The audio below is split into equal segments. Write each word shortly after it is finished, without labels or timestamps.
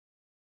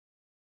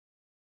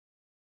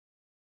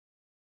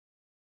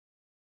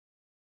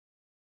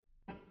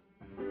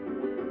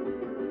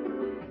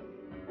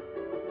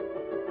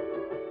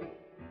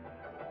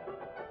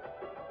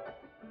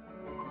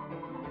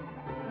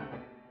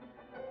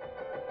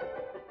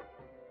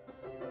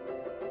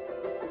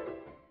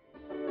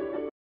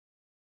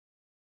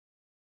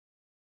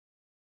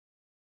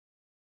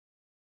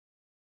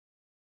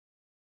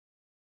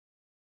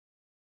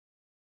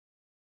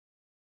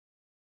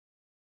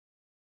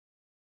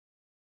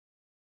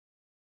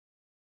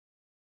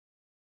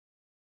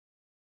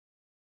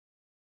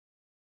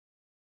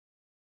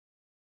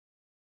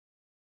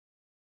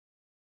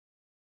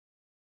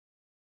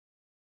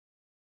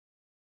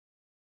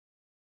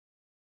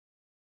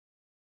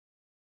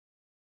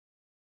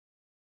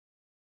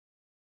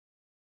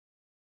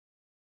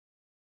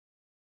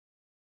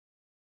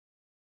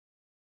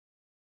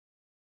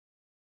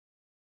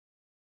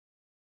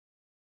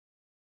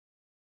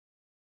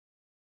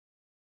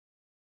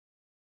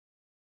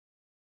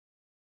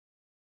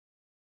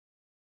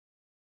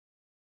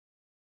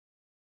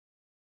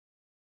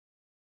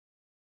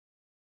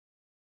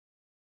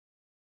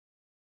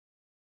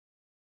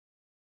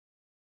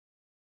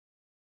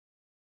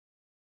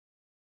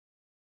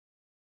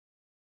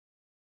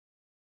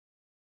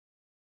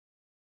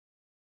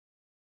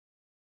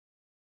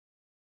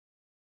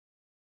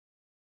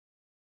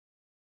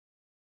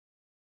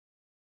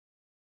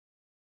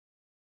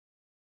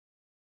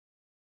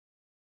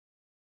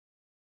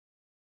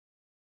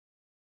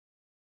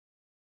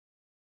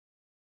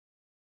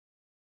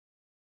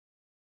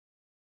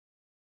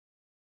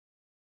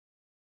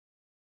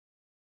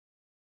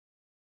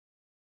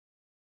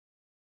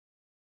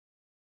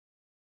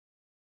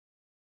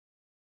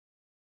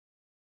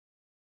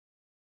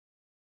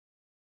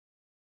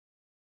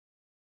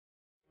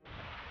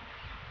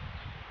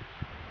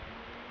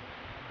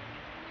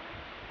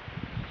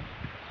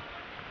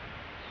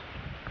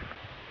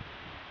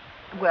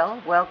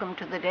Well, welcome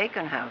to the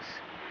Dakin House.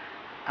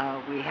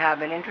 We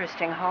have an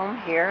interesting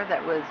home here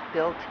that was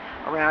built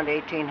around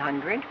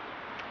 1800.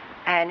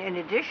 And in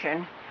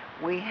addition,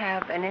 we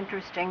have an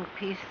interesting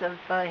piece of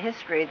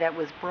history that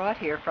was brought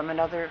here from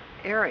another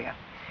area.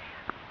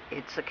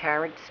 It's a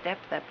carriage step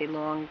that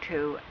belonged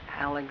to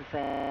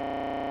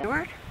Alexander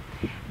Stewart.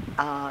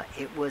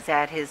 It was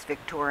at his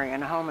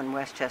Victorian home in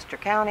Westchester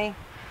County.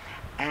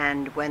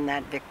 And when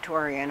that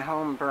Victorian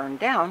home burned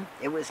down,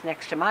 it was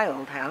next to my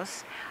old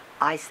house.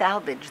 I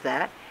salvaged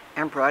that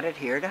and brought it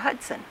here to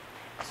Hudson.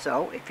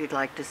 So if you'd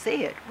like to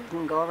see it, we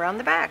can go around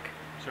the back.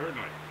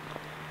 Certainly.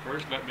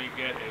 First, let me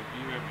get a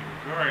view of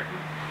your garden.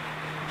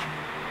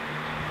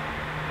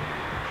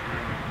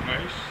 Very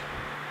nice.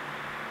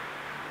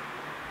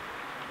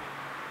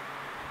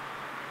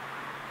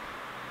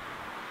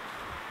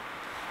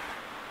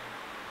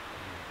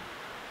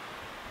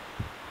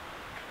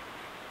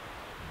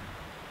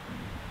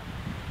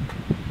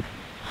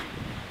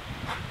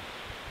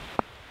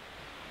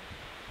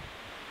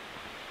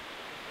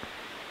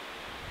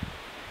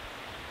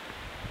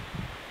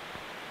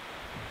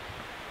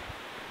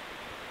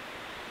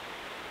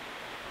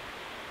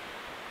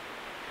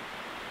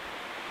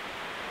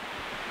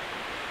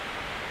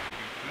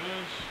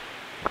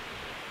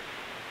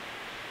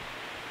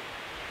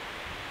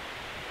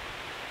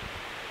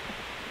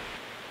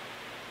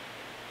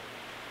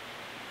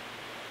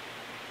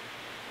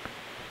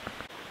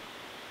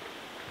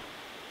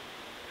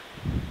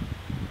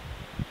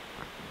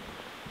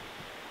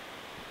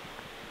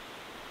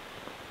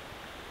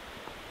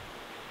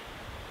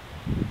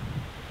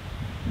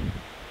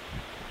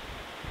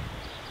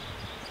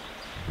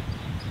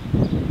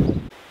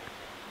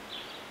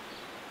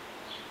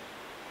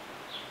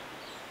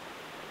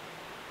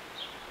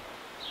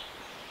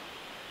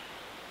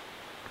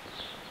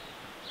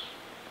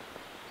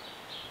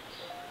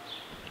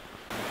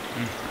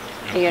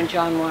 He and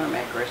John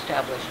Wanamaker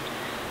established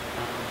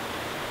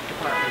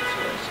department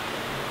stores.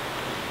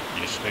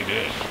 Yes, they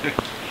did.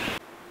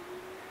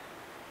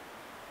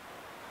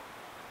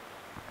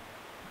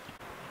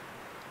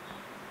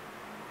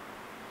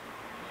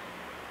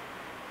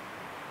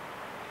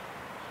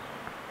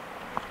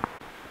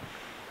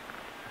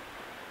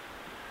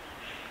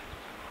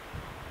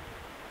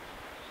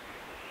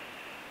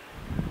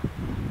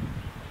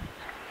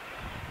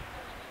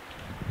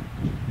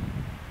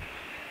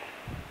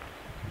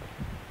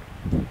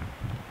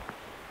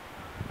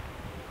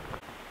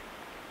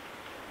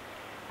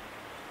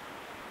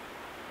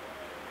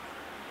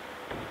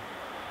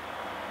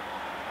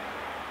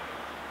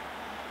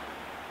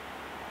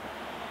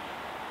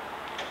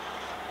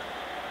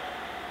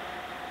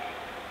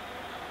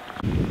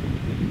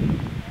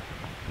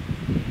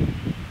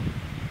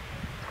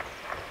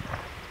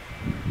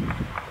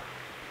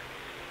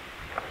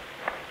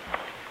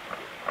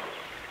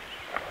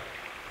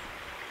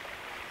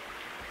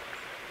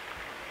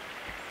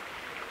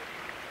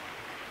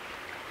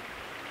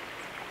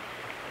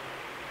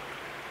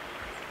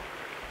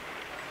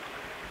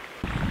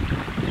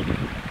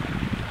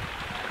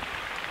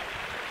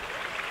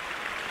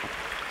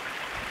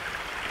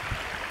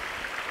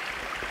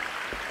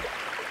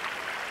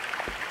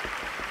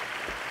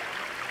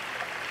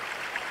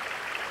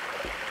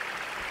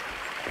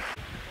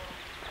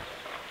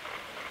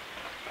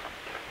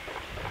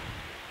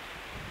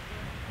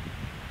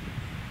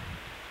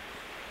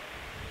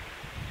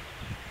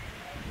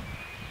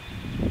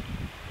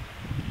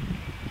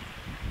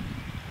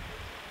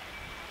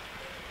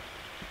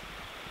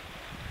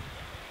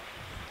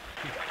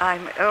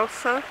 I'm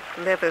Elsa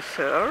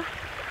Levasseur,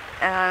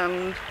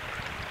 and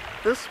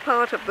this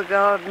part of the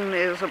garden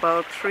is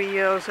about 3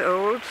 years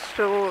old,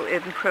 still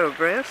in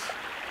progress,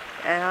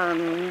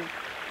 and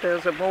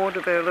there's a more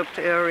developed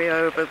area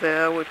over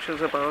there which is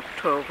about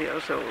 12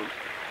 years old.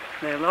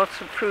 There are lots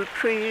of fruit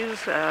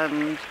trees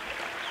and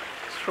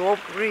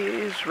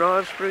strawberries,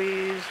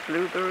 raspberries,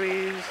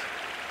 blueberries,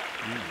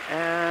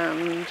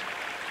 and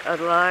a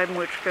lime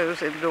which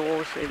goes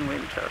indoors in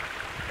winter.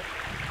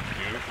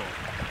 Beautiful.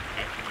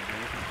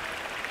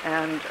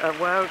 And a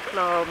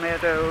wildflower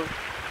meadow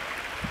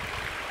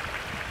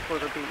for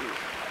the bees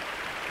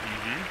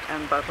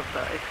and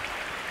butterflies.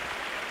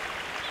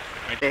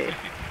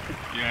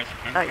 Yes,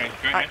 okay,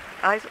 go ahead.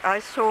 I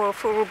saw a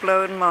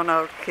full-blown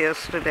monarch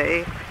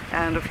yesterday,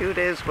 and a few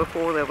days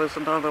before there was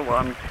another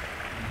one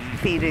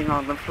feeding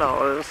on the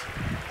flowers.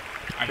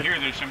 I hear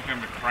there's some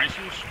kind of a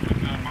crisis with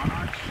the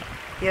monarchs.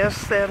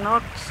 Yes, there are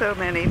not so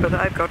many, but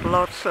I've got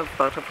lots of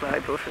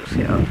butterfly bushes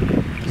here.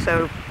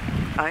 So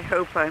I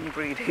hope I'm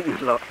breeding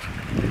a lot.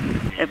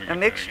 A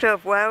mixture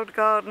of wild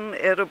garden,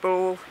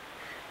 edible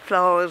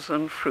flowers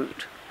and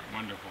fruit.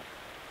 Wonderful.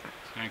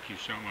 Thank you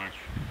so much.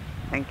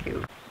 Thank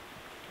you.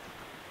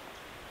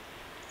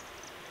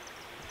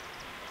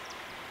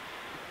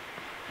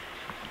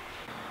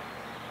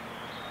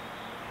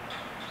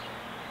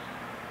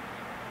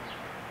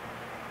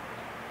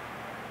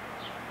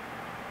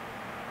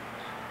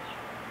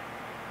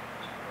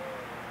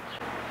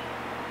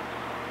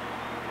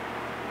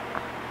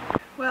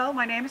 Well,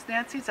 my name is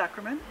Nancy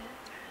Zuckerman,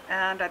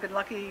 And I've been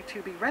lucky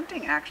to be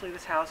renting actually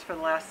this house for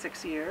the last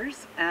 6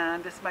 years.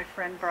 And this is my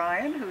friend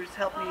Brian, who's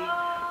helped me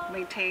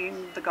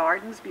maintain the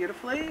gardens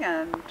beautifully.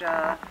 And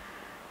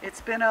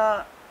it's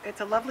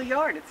a lovely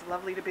yard. It's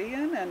lovely to be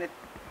in, and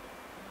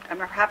I'm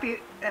happy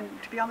and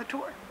to be on the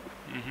tour.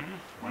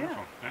 Mm-hmm.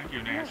 Wonderful. Yeah. Thank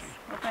you, Nancy. Yes.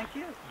 Well, thank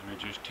you. Let me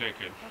just take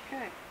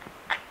Okay.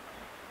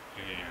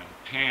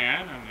 a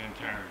pan of the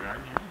entire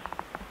garden here.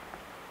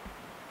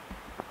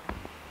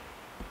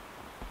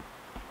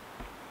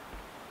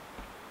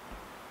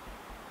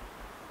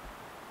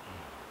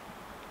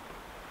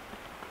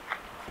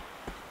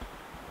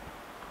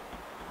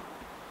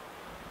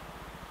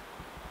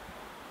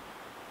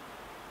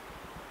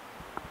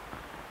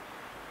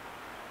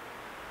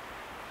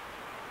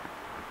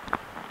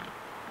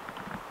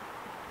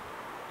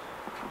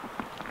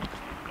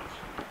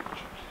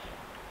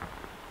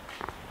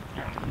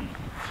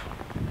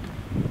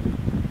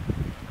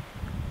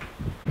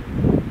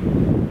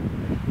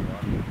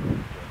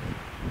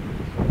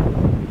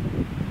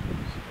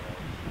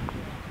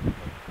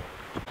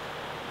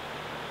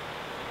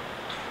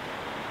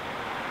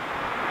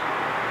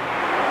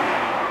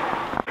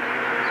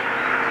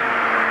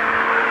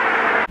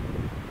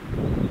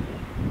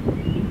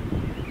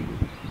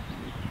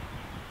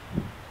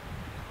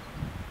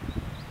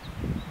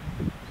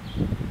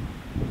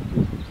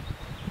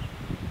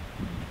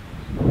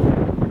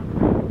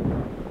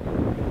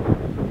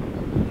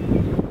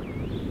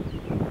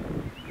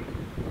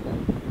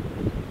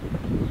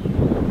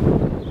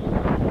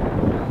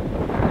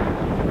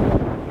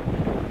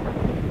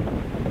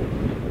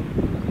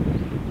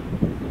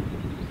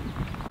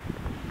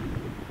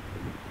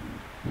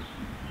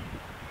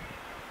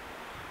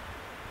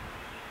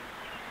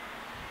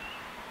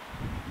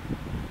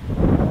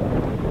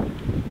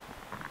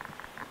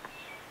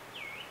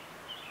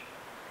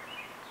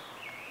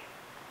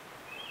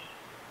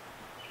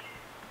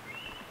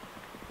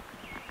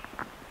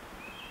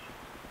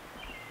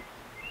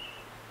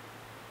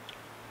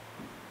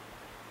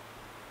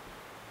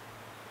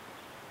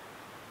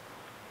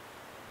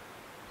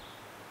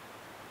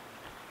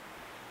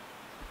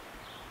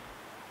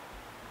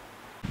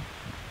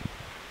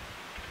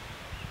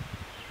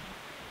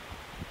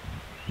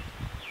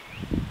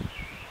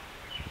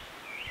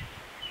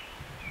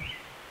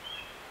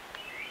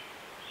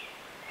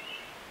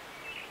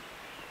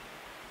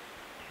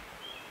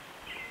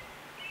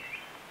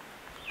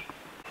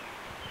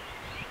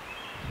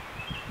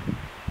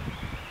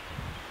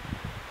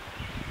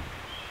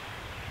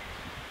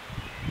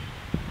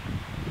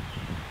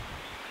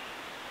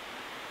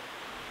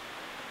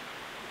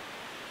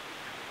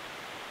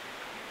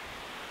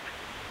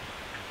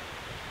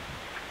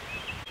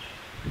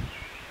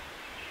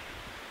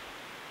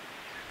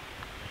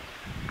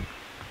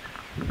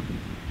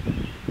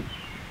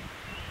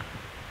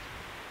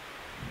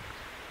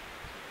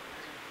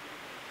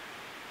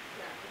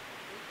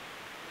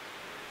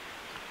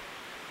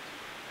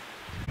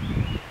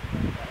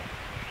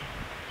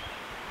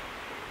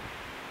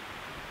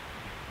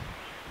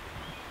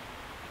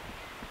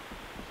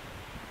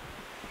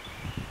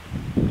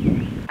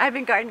 I've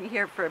been gardening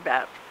here for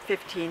about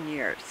 15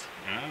 years.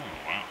 Oh,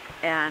 wow.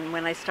 And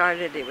when I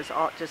started, it was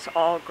just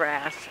all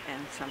grass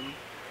and some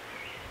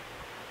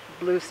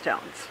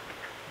bluestones.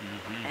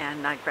 Mm-hmm.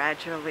 And I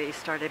gradually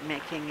started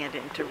making it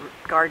into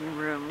garden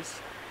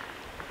rooms.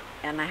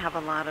 And I have a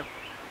lot of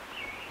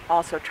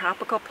also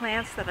tropical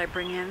plants that I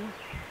bring in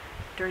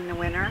during the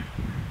winter.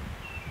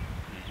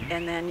 Mm-hmm.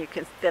 And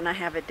then I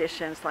have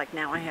additions, like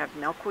now I have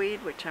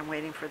milkweed, which I'm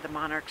waiting for the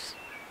monarchs.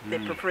 They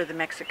prefer the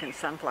Mexican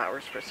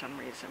sunflowers for some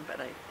reason,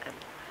 but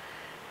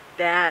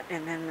that,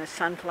 and then the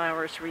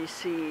sunflowers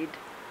reseed.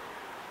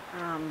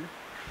 And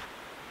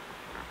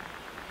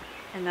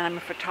then I'm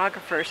a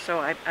photographer, so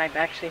I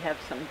actually have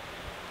some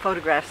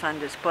photographs on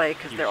display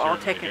because they're all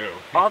taken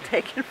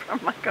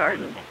from my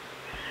garden. Wonderful.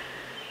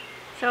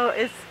 So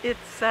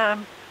it's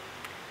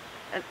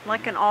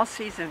like an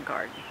all-season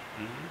garden.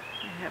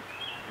 Mm-hmm. I have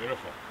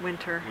Beautiful.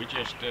 winter. We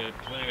just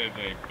planted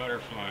a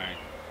butterfly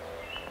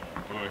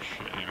bush,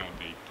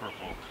 the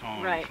purple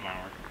cone Right.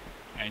 flower.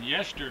 And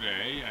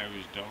yesterday, I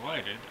was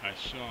delighted. I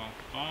saw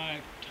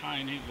 5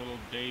 tiny little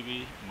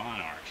baby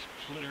monarchs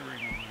flittering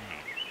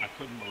around. I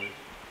couldn't believe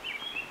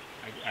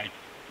it.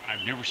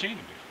 I've never seen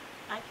them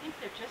before. I think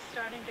they're just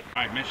starting to come.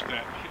 I missed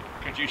that.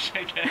 Could you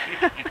say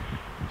that?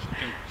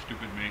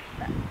 Stupid me.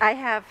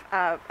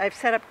 I've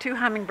set up 2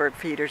 hummingbird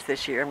feeders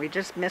this year, and we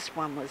just missed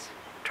one was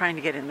trying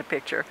to get in the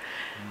picture.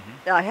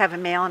 Mm-hmm. I have a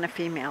male and a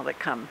female that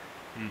come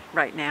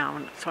right now,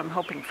 and so I'm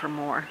hoping for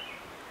more.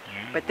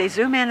 Yeah, But they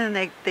zoom in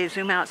and they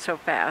zoom out so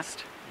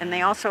fast. And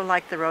they also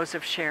like the Rose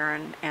of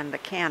Sharon and the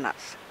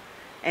cannas.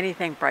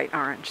 Anything bright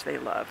orange they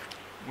love.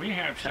 We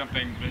have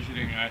something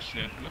visiting us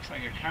that looks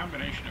like a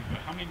combination of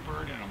a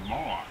hummingbird and a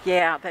moth.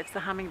 Yeah, that's the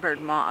hummingbird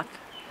moth.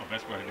 Oh,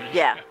 that's what it is?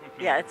 Yeah,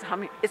 yeah,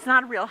 it's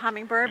not a real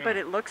hummingbird, Yeah. but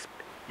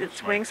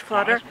its wings like,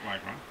 flutter. like one.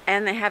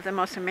 And they have the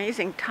most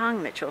amazing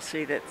tongue that you'll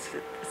see that's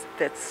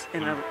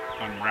in a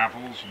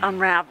Unravels.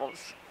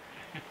 unravels.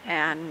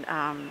 And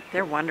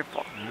they're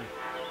wonderful. Yeah.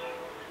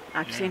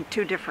 I've Yeah. seen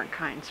two different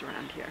kinds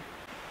around here.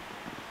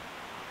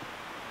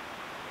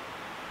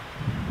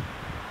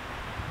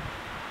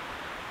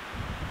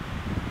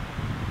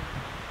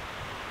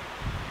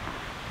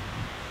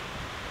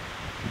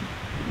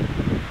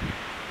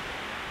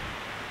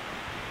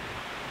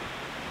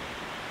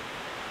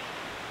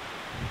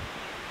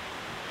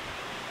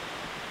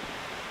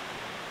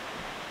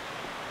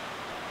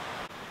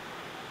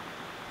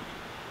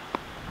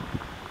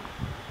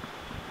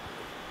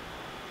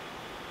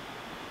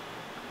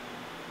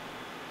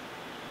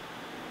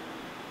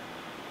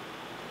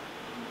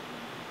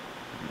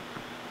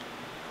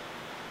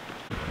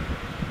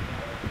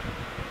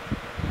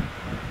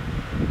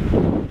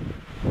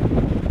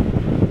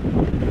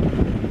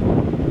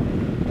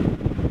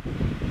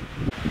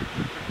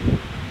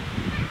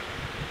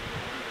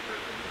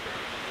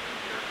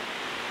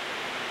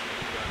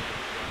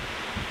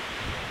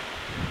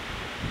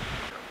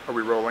 Are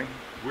we rolling?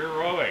 We're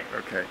rolling.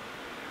 Okay.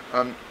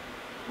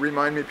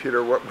 Remind me,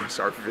 Peter, what was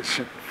our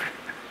vision?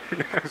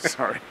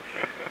 Sorry.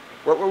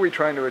 What were we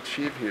trying to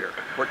achieve here?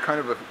 What kind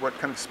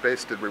of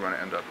space did we want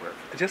to end up with?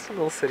 Just a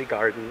little city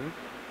garden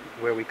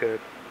where we could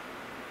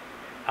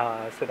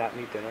sit out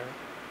and eat dinner.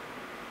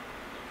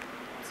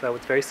 So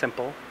it's very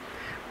simple.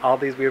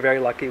 We were very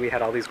lucky. We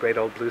had all these great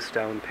old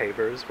bluestone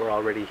pavers were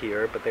already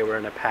here, but they were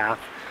in a path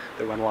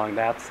that went along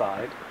that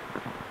side,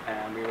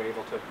 and we were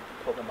able to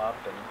pull them up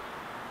and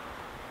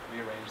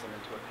rearrange them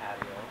into a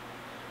patio.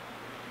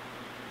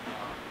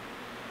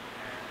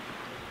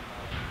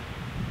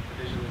 The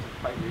vision isn't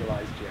quite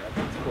realized yet.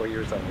 It's 4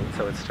 years old,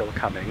 so it's still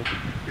coming.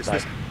 Is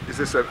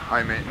this a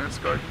high maintenance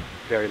garden?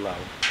 Very low.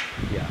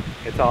 Yeah,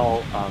 it's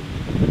all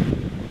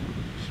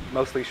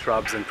mostly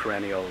shrubs and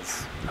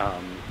perennials,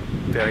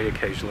 very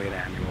occasionally an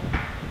annual,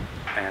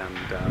 and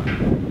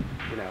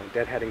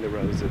deadheading the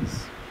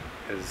roses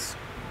is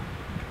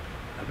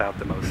about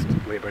the most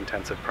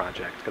labor-intensive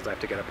project because I have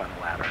to get up on a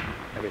ladder.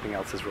 Everything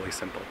else is really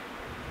simple.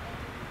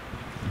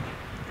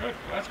 Good.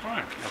 Well, that's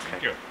fine. Okay.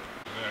 Thank you. Okay.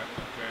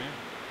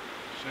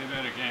 Say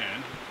that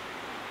again.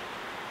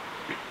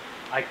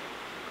 I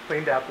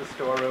cleaned out the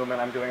storeroom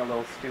and I'm doing a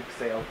little stoop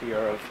sale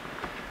here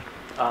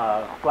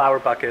of flower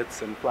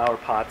buckets and flower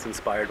pots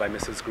inspired by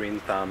Mrs.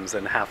 Greenthumbs,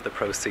 and half the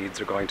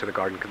proceeds are going to the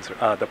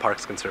the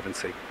Parks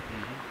Conservancy.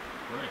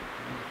 Mm-hmm. Great.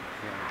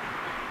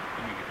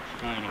 Let me get the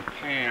final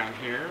pan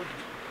here.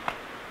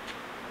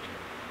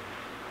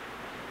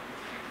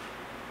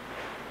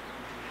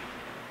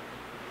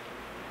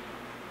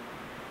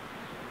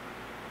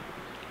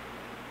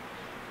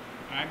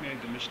 I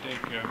made the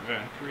mistake of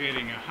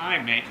creating a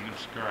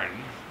high-maintenance garden.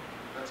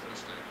 That's a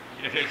mistake.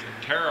 It is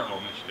a terrible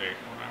mistake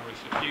when I was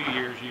a few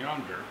years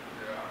younger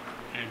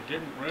and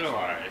didn't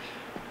realize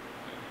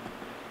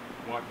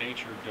what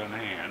nature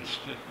demands.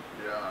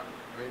 Yeah.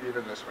 Maybe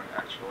even this one,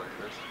 actually.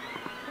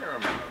 Here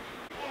I'm And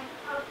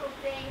Uncle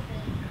David.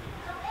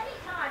 So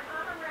anytime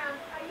I'm around,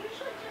 I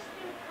usually just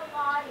do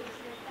Pilates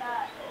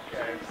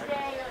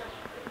Tuesday or...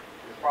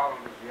 The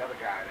problem is the other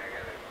guy that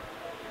got it.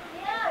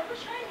 Yeah, I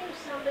wish I knew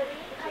somebody.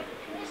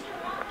 Mr.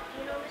 Monk,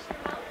 you know Mr.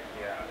 Monk?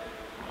 Yeah.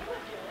 He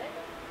would do it.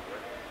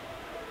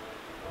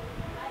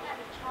 I had a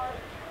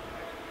charter.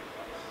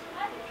 I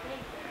had a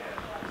drink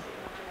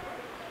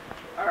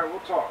All right, we'll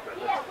talk then.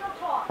 Yeah, we'll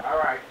talk. All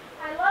right.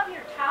 I love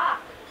your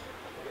top.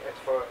 It's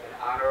in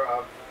honor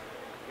of,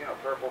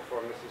 purple for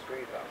Mrs.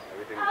 Greenthumbs.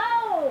 Everything.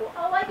 Oh,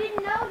 I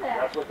didn't know that.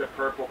 That's what the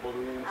purple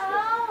balloons.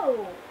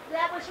 Oh,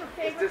 that was her Is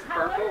favorite this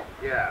color? purple?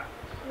 Yeah.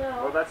 No.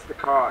 Well, that's the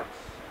cards.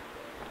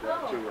 The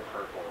Oh. two are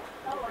purple.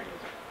 Oh, The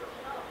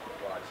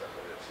cards up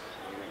with this.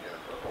 You didn't get a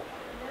purple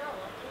one. No.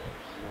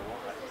 You know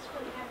what? Is this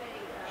going to have a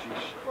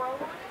Sheesh. crow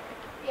on it?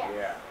 Yes.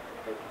 Yeah.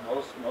 But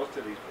most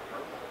of these were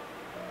purple. No,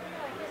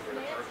 I guess They're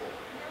Nancy. purple.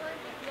 No, I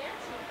think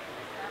Nancy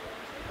has that one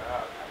too.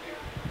 I think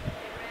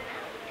They ran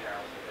out.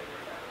 Carol said they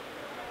were out.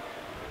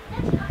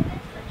 That's fantastic.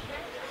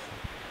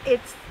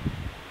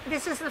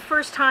 This is the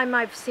first time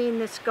I've seen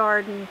this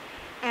garden,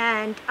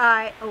 and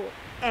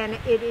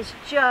it is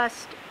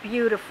just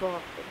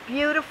beautiful.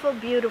 Beautiful,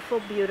 beautiful,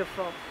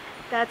 beautiful.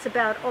 That's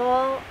about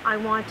all I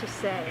want to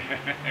say.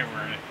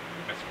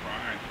 That's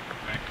fine.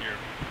 Thank you.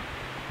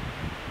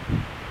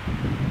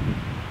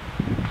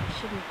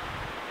 Shouldn't.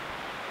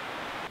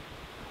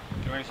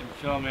 Doing some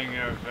filming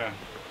of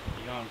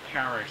young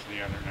Paris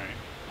the other night.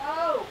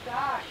 Oh,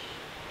 gosh.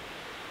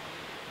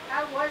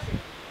 How was it?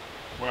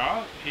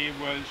 Well, he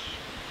was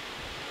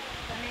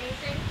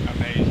Amazing?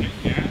 amazing,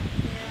 yeah.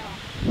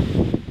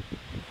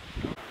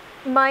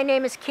 Yeah. My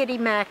name is Kitty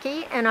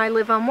Mackey, and I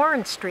live on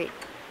Warren Street.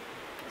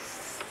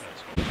 That's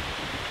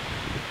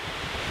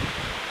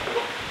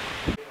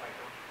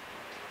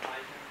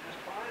Just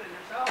fine, and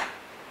yourself?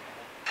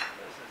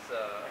 This is,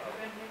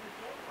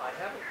 I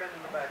haven't been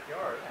in the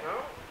backyard. No?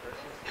 This is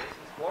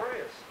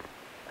glorious.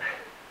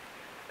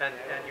 And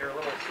your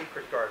little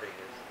secret gardening is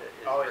great.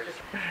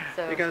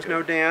 So, You guys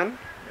know Dan?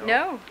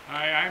 no.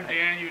 Hi, I'm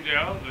Dan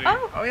Udell, the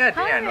Oh, yeah,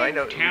 Dan. hi. I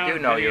know. town We do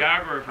know you.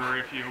 videographer,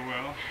 if you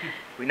will.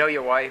 We know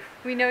your wife.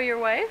 We know your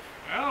wife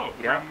Oh,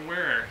 Yeah. from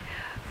where?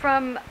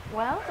 From,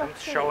 well, Some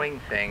let's see. showing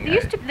thing. There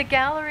used to be the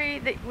gallery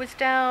that was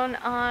down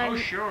on Oh,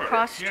 sure.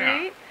 Cross Yeah.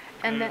 Street,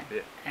 and then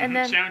and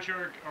then Sound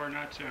Shore, or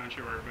not Sound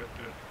Shore, but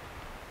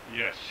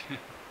yes.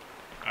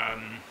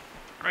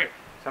 Right.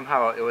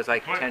 Somehow it was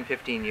like What? 10,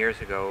 15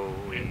 years ago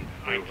we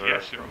I moved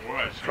guess it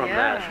was. From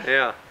Yeah. that.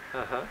 Yeah.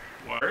 Uh-huh.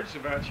 Words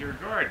about your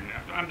garden.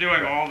 I'm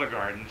doing all the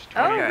gardens.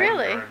 Oh, 21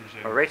 really? Gardens,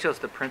 Well, Rachel's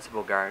the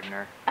principal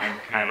gardener. I'm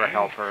kind of a Okay.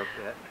 helper a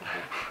bit.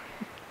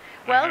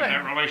 well, I have then-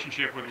 that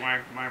relationship with my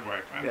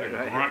wife. I'm Yeah, the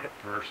right. grunt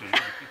person.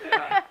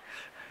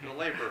 The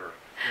laborer.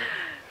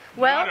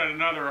 Well- Not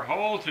another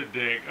hole to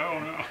dig. Oh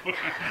no.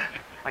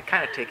 I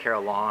kind of take care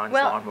of lawns,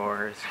 Well-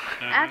 lawnmowers.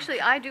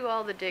 Actually, I do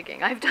all the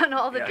digging. I've done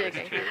all the Yeah.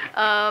 digging.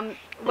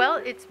 Well,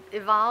 it's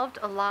evolved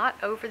a lot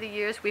over the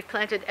years. We've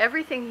planted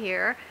everything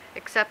here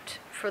except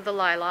for the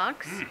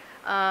lilacs.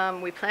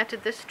 We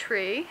planted this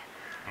tree.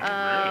 Oh,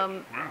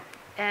 really? Wow.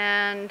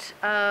 And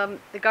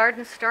the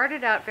garden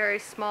started out very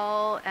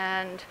small,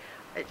 and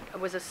it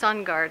was a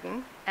sun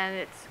garden, and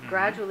it's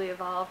gradually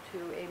evolved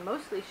to a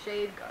mostly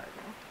shade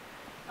garden.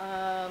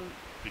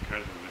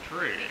 Because of the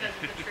tree. Because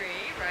of the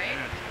tree, right?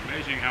 Yeah, it's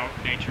amazing how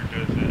nature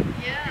does that.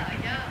 Yeah.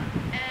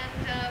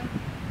 And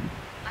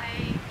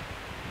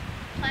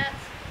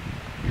plants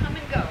come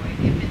and go.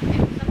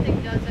 If something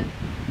doesn't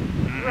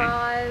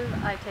thrive,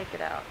 I take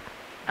it out.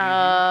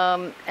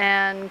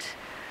 And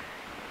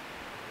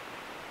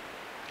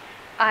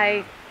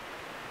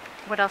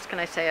what else can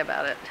I say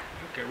about it?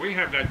 Okay, we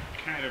have that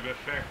kind of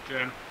effect.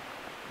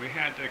 We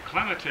had the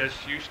clematis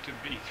used to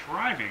be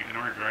thriving in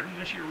our garden.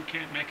 This year we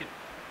can't make it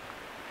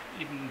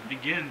even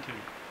begin to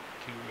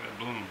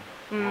bloom,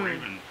 or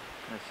even.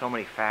 There's so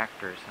many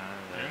factors.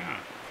 Yeah.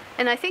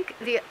 And I think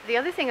the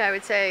other thing I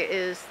would say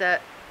is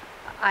that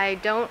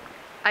I've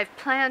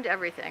planned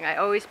everything. I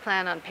always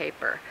plan on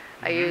paper.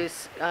 I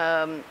use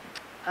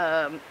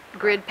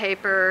grid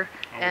paper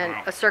and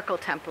wow. a circle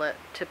template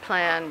to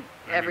plan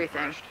I'm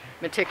everything impressed.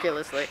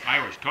 meticulously. I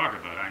always talk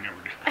about it, I never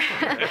do.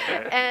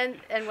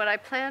 And what I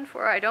plan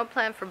for, I don't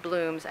plan for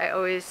blooms. I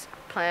always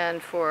plan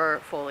for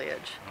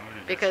foliage, Oh, yeah,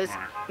 that's because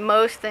smart.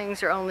 most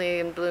things are only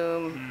in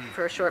bloom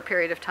for a short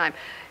period of time.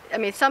 I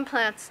mean, some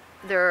plants,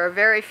 there are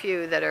very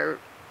few that are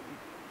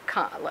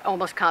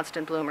almost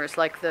constant bloomers,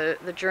 like the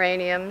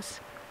geraniums.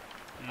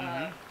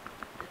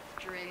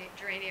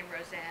 Geranium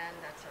roseanne,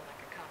 that's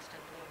like a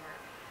constant bloomer.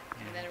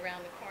 And then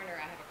around the corner,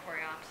 I have a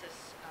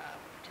coreopsis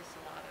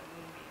verticillata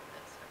moonbeam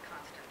that's a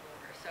constant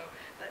bloomer. So,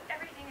 but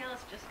everything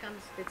else just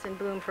it's in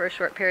bloom for a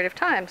short period of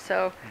time.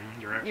 So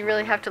You're you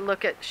really absolutely have to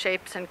look at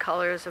shapes and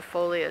colors of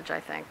foliage, I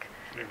think.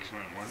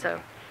 Excellent, wonderful.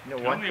 So,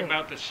 Tell me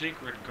about the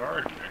secret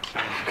garden. It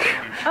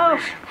sounds so oh,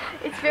 intriguing.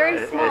 it's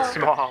very small. It's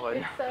small.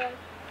 And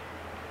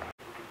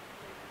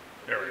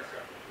There we go.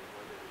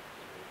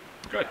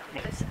 Good.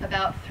 It's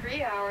about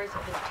 3 hours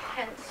of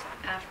intense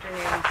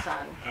afternoon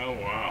sun. Oh,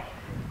 wow.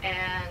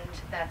 And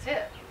that's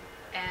it.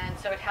 And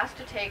so it has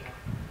to take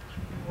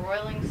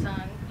broiling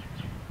sun,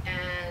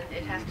 and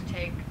it has to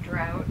take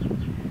drought,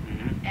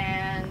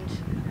 and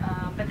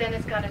but then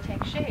it's got to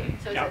take shade.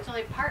 So Yeah. it's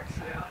only part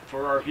sun.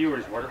 For our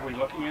viewers, what are we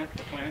looking at,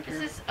 the plant here?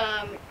 This is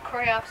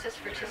Coreopsis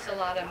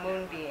verticillata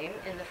moonbeam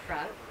in the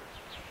front,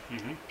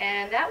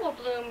 and that will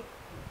bloom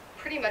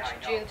pretty much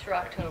June through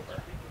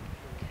October.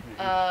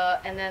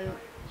 And then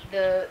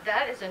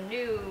that is a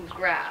new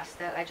grass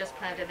that I just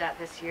planted that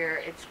this year.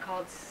 It's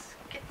called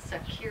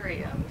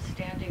Schizocurium,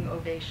 standing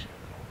ovation.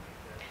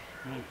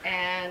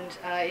 And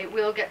it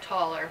will get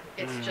taller.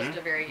 It's just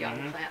a very young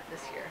plant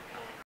this year.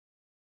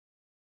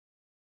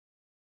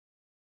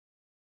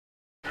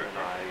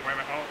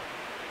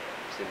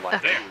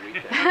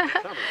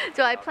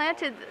 So I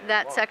planted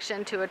that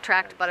section to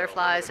attract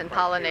butterflies and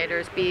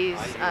pollinators, bees.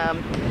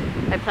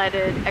 I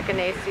planted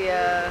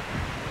echinacea,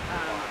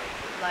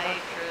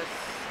 lytris,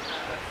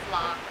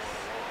 phlox.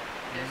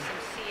 There's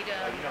some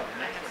sedum.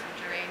 I have some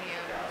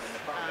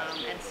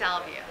geraniums and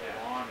salvia.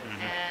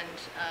 And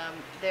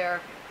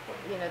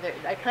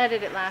I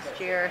planted it last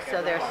year,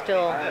 so they're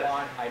still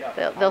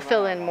they'll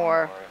fill in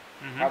more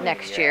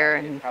next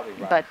year,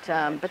 but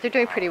they're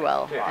doing pretty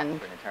well. And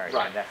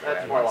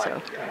That's more like so,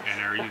 it.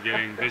 And are you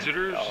getting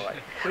visitors?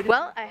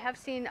 well, I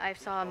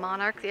saw a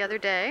monarch the other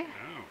day. Oh.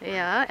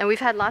 Yeah, and we've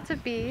had lots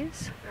of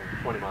bees.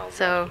 20 miles.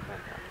 So,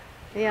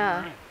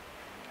 yeah.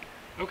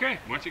 Okay,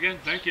 once again,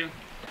 thank you.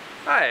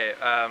 Hi,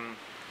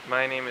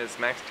 my name is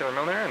Max Taylor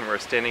Milner, and we're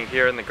standing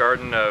here in the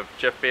garden of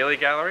Jeff Bailey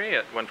Gallery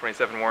at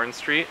 127 Warren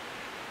Street.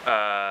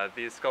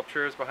 These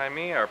sculptures behind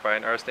me are by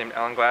an artist named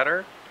Alan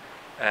Glatter,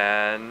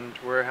 and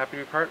we're happy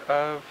to be part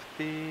of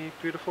the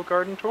beautiful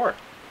garden tour.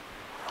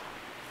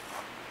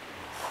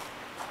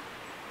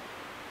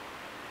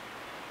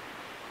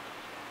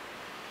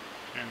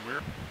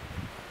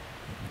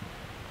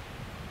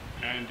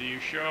 And do you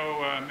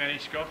show many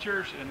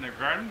sculptures in the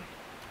garden?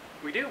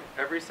 We do.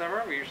 Every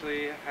summer we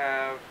usually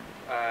have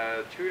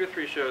 2 to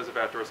 3 shows of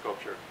outdoor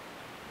sculpture.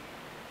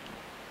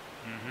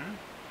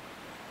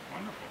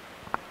 Wonderful.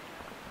 I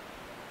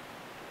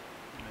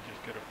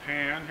just get a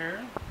pan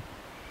here.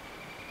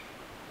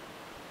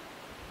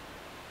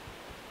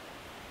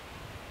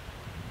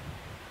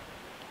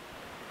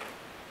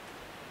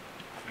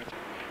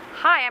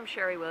 Hi, I'm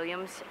Sherry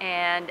Williams,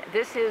 and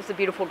this is the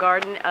beautiful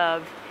garden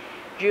of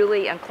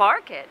Julie and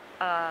Clark at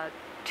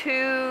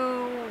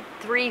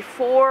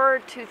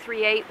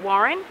 238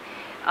 Warren.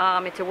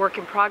 It's a work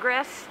in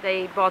progress.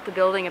 They bought the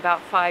building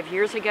about 5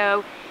 years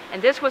ago,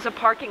 and this was a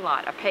parking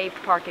lot, a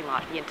paved parking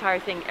lot, the entire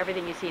thing,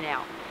 everything you see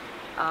now.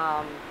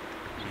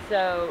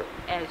 So,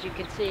 as you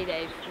can see,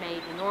 they've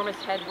made enormous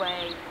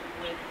headway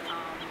with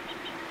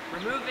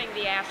removing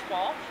the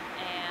asphalt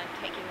and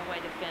taking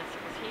away the fence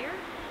that was here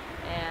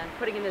and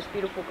putting in this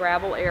beautiful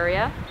gravel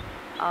area.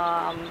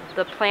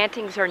 The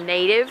plantings are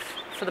native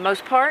for the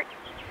most part.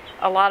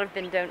 A lot have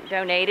been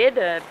donated.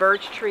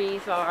 Birch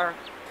trees are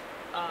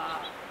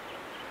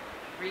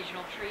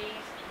regional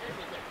trees. This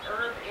is an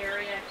herb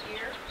area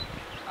here.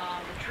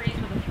 The trees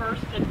were the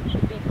first to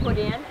be put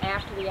in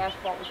after the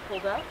asphalt was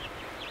pulled up.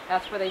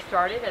 That's where they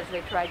started as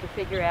they tried to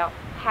figure out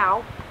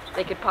how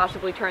they could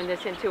possibly turn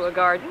this into a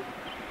garden.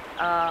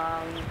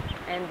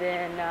 And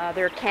then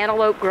there are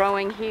cantaloupe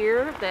growing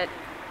here that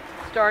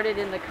started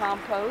in the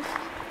compost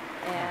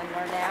and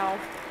are now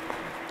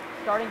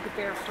starting to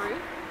bear fruit.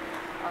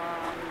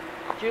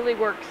 Julie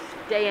works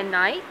day and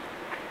night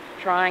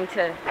trying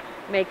to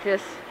make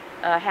this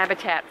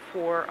habitat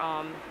for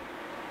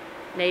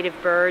native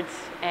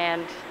birds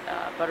and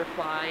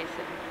butterflies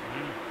and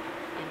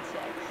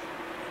insects.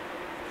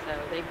 So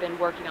they've been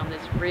working on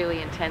this really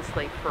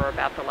intensely for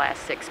about the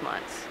last 6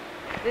 months.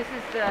 This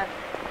is the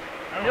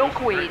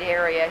milkweed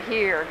area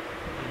here.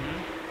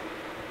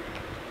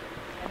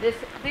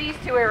 These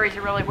two areas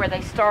are really where they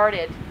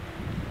started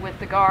with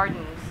the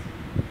gardens,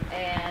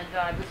 and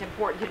it was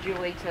important to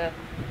Julie to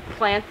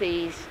plant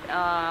these.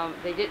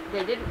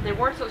 They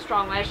weren't so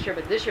strong last year,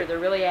 but this year they're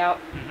really out.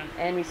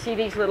 And we see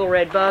these little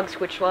red bugs,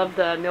 which love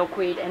the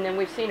milkweed, and then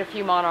we've seen a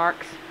few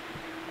monarchs,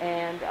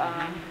 and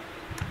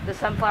the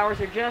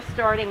sunflowers are just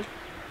starting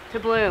to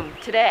bloom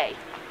today.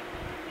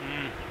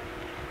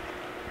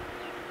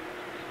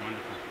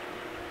 Wonderful.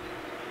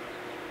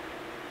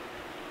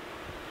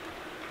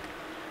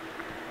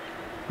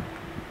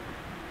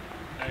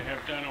 They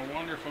have done a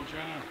wonderful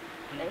job.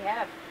 They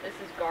have. This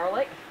is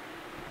garlic.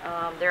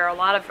 There are a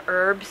lot of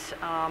herbs,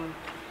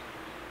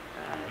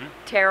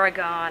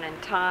 tarragon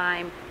and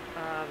thyme,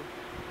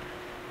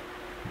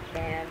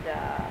 and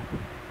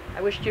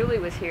I wish Julie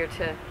was here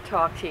to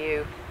talk to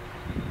you.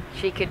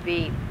 She could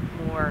be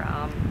more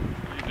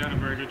You've done a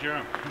very good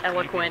job.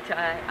 eloquent.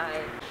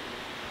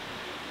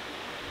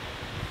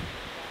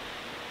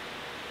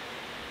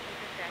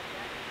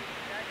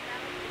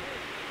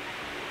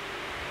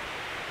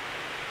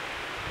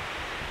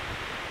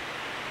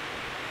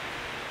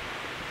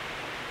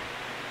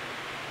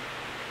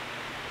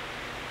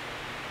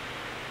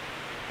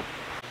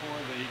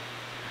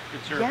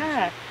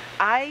 Yeah,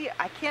 I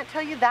can't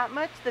tell you that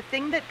much. The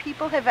thing that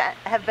people have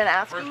been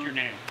asking. First, your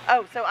name.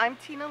 Oh, so I'm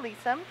Tina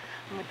Leesom.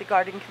 I'm with the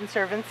Garden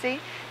Conservancy,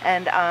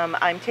 and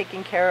I'm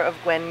taking care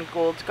of Gwen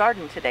Gould's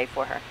garden today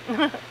for her.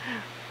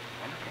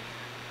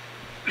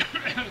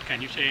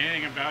 Can you say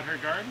anything about her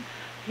garden?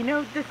 You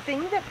know, the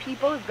thing that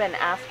people have been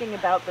asking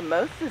about the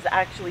most is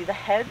actually the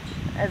hedge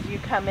as you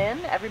come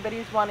in.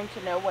 Everybody's wanting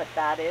to know what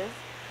that is,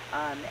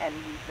 and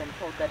we've been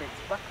told that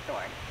it's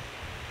buckthorn.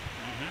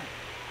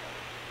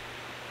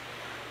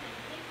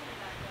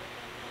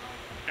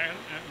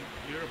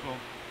 Beautiful,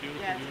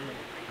 beautiful, Yeah, beautiful.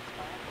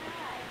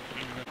 I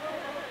don't know.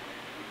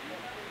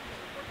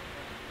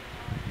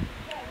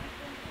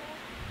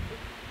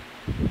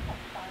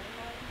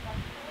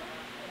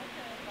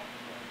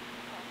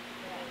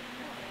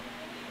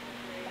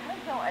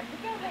 I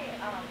think I may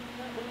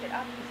look it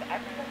up because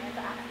everyone is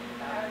asking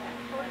about it.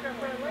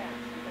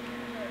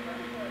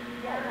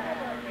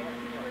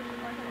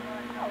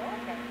 Oh,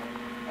 okay.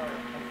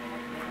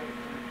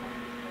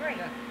 Great.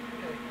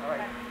 All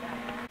right.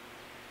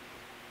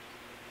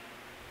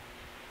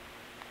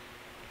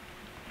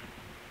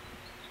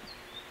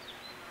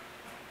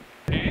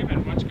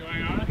 What's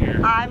going on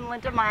here? I'm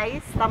Linda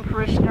Mice. I'm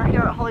parishioner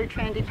here at Holy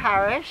Trinity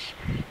Parish,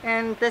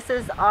 and this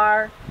is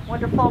our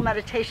wonderful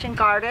meditation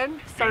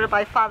garden started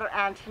by Father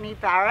Anthony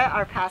Barrett,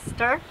 our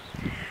pastor.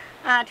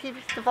 And he's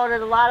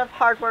devoted a lot of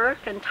hard work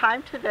and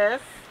time to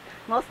this.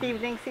 Most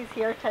evenings he's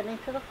here tending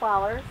to the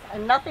flowers,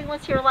 and nothing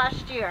was here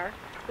last year.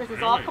 This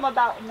has all come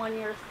about in 1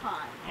 year's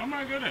time. Oh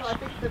my goodness. So I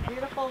think it's a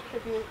beautiful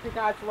tribute to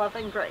God's love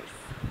and grace.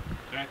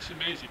 That's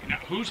amazing. Now,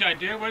 whose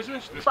idea was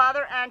this?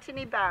 Father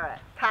Anthony Barrett,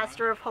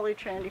 pastor of Holy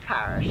Trinity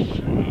Parish.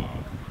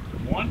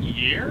 1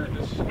 year?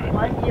 This is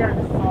 1 year.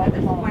 This is all. This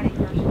is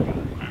 21st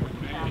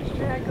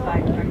Street.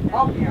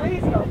 Oh,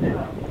 please go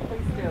through.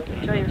 Please do.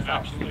 Enjoy yourself.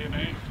 Absolutely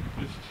amazing.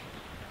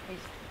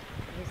 He's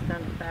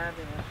done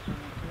fabulous.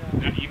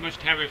 Now, you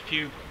must have a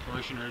few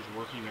parishioners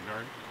working the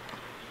garden.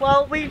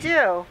 Well, we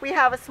do. We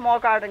have a small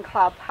garden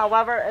club.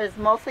 However, it's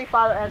mostly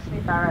Father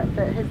Anthony Barrett,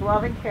 that his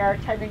loving care,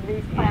 tending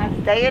these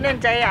plants day in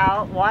and day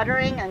out,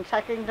 watering and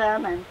checking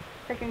them and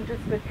taking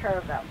just good care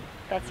of them.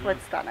 That's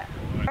what's done it.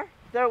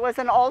 There was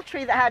an old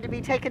tree that had to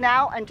be taken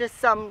out and just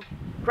some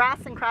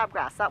grass and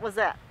crabgrass. That was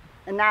it.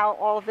 And now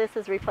all of this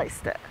has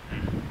replaced it.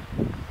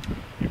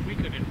 If we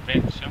could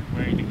invent some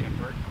way to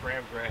convert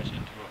crabgrass into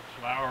a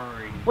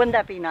flowering. Wouldn't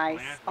that be nice?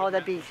 plant, Oh,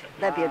 wouldn't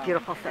that'd be a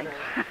beautiful thing.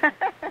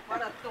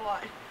 What a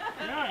thought.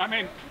 Yeah, I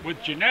mean,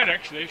 with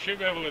genetics, they should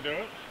be able to do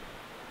it.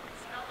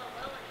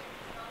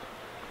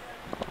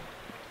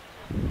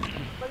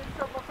 But it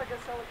still looks like a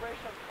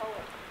celebration of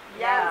color.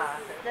 Yeah.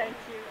 Yes, thank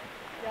you.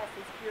 Yes,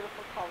 it's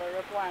beautiful color,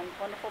 a blend,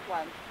 wonderful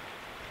blend.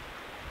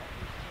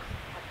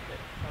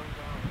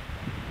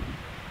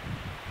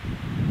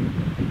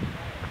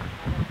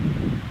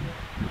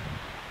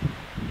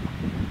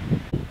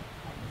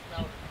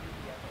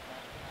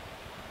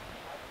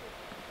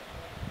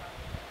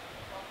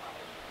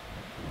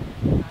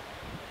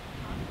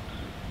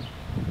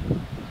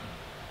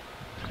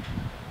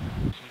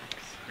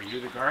 Are you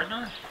the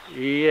gardener?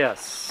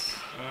 Yes.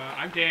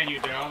 I'm Dan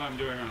Udell. I'm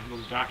doing a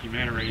little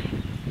documentary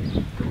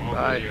for all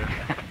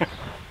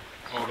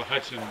all the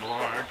Hudson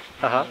blogs,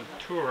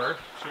 tour.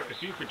 So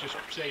if you could just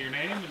say your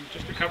name and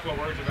just a couple of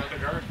words about the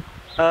garden.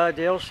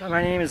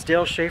 My name is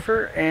Dale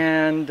Schaefer,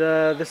 and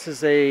this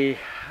is a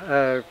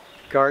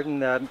garden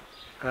that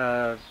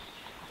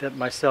that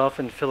myself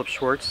and Philip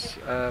Schwartz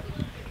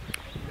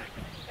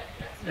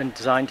and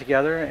designed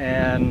together,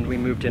 and we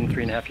moved in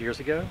 3.5 years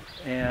ago.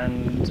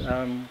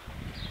 And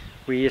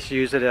we used to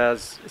use it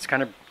as, it's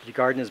kind of, the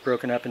garden is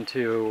broken up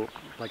into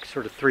like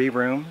sort of 3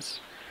 rooms,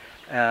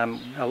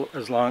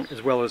 as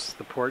well as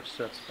the porch,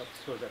 so I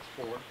suppose that's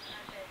 4.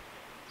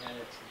 And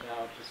it's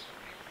about just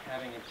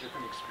having a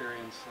different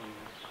experience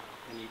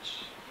in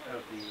each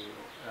of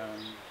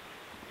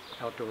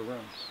the outdoor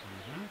rooms.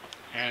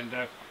 And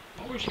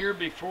what was here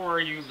before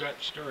you got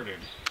started?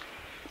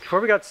 Before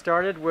we got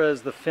started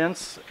was the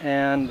fence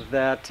and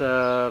that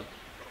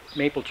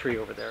maple tree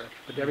over there,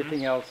 but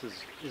everything else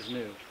is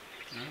new.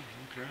 Oh,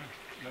 okay.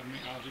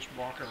 I'll just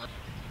walk around.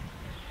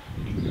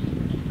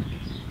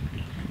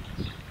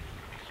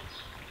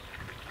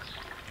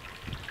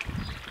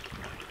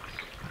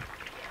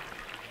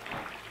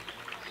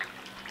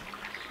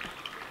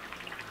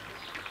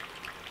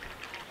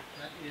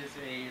 That is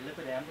a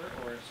lipid amber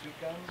or a sweet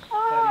gum,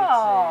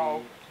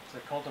 Oh. but it's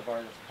a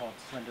cultivar that's called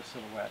Slender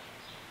Silhouette.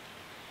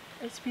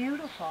 It's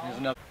beautiful. There's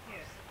another.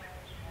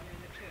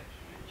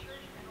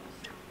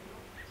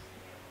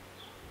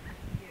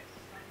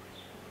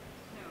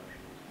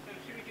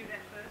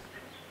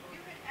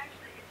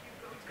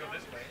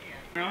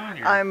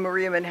 I'm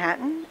Maria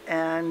Manhattan,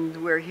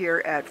 and we're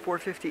here at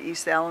 450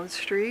 East Allen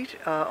Street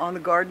on the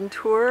garden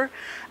tour.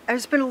 And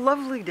it's been a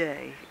lovely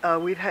day.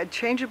 We've had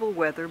changeable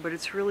weather, but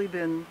it's really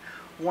been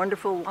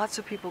wonderful. Lots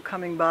of people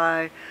coming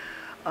by.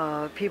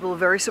 People are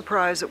very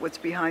surprised at what's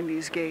behind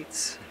these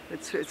gates.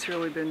 It's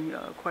really been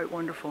quite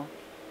wonderful.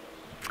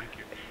 Thank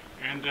you.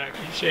 And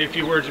can you say a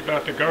few words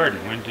about the garden?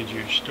 When did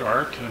you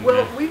start? And,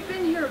 Well, we've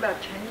been here about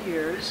 10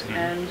 years,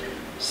 and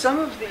some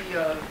of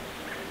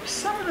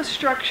the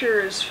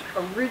structure is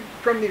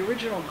from the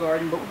original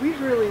garden, but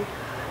we've really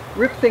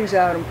ripped things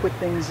out and put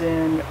things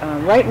in.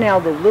 Right now,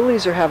 the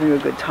lilies are having a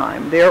good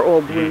time. They're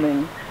all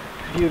blooming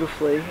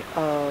beautifully,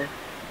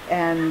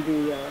 and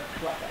the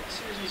black-eyed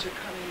Susies are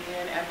coming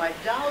in, and my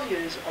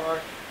dahlias are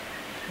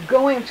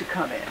going to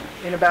come in.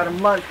 In about a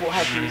month, we'll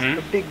have these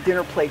the big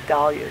dinner plate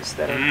dahlias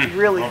that are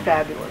really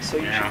fabulous, so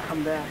you should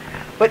come back.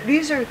 But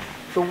these are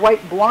the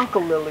white Blanca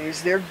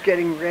lilies. They're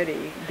getting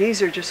ready.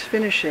 These are just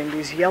finishing,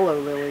 these yellow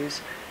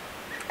lilies.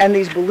 And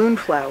these balloon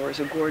flowers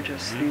are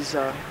gorgeous, these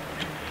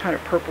kind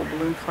of purple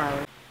balloon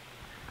flowers.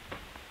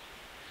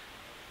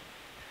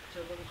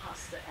 There's a little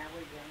hosta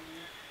alley down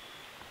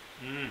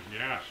there.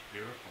 Yes,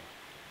 beautiful.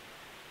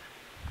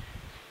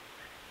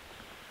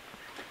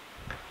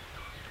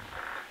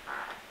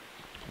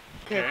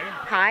 Okay.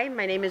 Hi,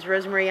 my name is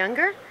Rosemary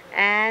Younger,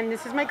 and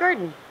this is my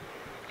garden.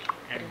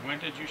 And when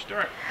did you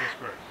start this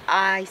garden?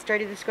 I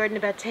started this garden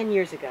about 10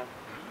 years ago.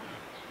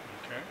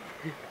 Okay.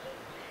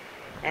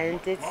 And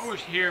it's What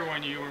was here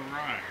when you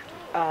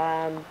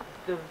arrived?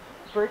 the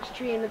birch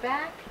tree in the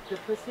back, the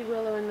pussy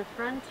willow in the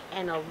front,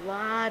 and a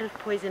lot of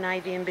poison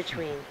ivy in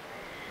between.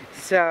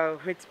 So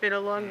it's been a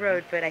long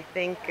road, but I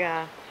think,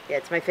 yeah,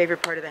 it's my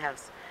favorite part of the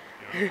house.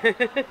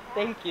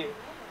 Thank you.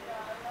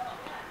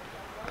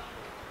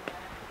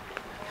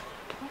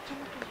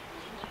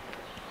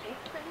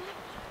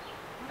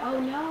 Oh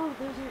no,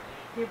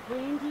 they're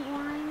brandy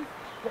wines.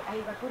 But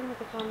I bought them at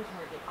the farmer's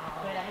market,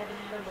 but I haven't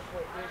had them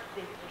before.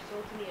 They were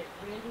sold to me as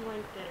brandy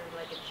wines that are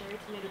like a cherry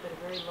tomato, but a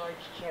very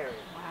large cherry.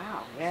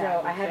 Wow.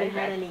 So I haven't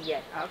had any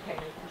yet. Okay.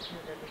 I teach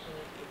them everything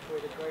before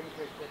the garden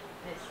tour, but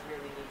this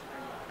really needs my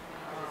love.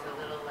 It's a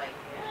little like.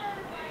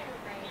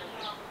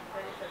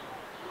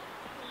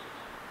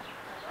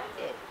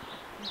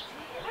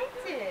 I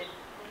did.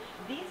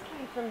 These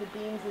came from the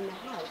beams in the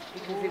house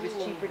because it was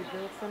cheaper to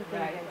build something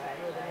than to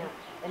throw them out.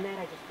 And then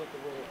I just bought the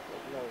wood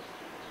at Lowe's.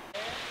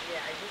 Yeah,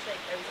 I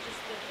was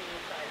just thinking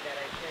inside that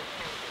I can't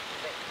count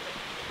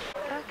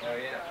it. Oh,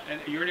 yeah.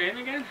 And your name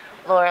again?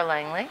 Laura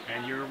Langley.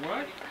 And you're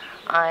what?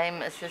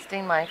 I'm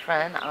assisting my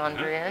friend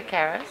Andrea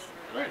Karras.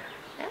 Good.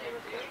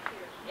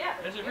 Yeah.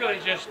 This is really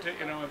just,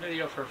 a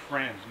video for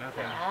friends.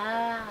 Nothing,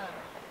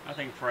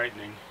 nothing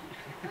frightening.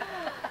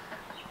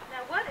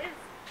 Now what is,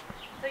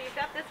 so you've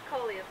got this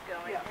coleus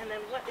going, and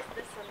then what What is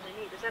this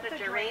underneath? Is that a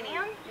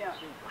geranium? Yeah.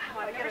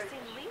 Wow, I've never seen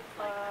leaves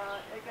like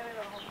that. I got it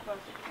at Home Plus.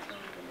 I can't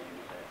remember the name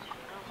of it.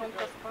 Home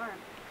Plus Farm.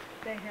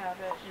 They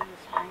have it in the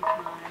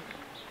springtime.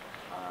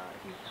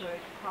 You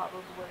could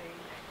probably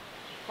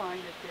find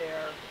it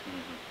there.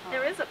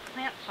 There is a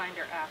plant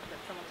finder app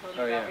that someone told me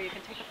Oh, about yeah. where you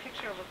can take a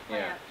picture of a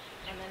plant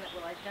and then it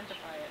will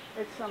identify it.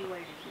 It's some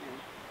lady's name.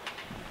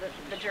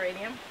 The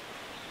geranium?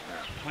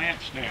 Plant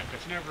Snap.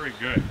 It's not very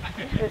good.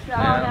 It's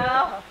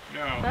not.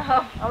 No.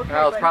 Okay.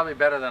 Well, it's but- probably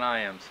better than I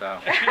am, so.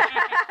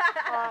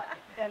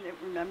 And it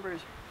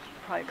remembers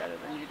probably better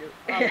than you do.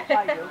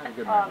 I do.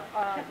 Good No,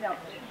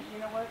 you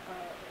know what?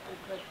 But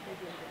they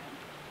do it.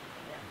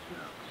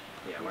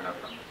 Yeah, we're not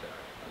from this area.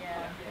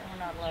 Yeah, we're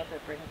not allowed to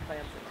bring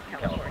plants into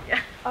California.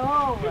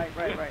 Oh, right,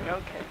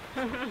 okay. So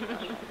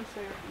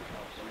you're from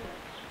California.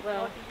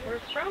 Well, we're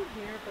from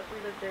here, but we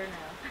live there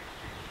now.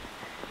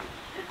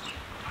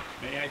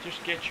 May I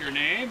just get your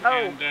name? Oh,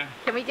 and,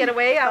 can we get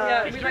away?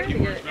 Yeah, We'd like to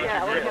get it.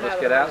 Yeah, we'll Let's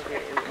get out.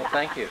 Well,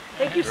 thank you.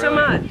 Thank you so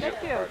much.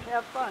 Thank you.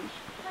 Have fun.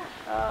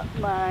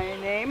 My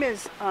name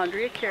is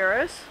Andrea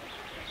Karras,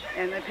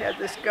 and I've had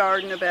this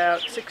garden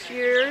about 6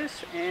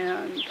 years,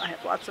 and I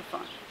have lots of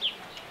fun.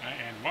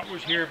 and what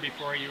was here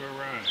before you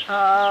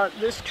arrived?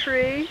 This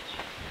tree,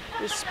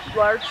 this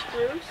large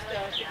spruce,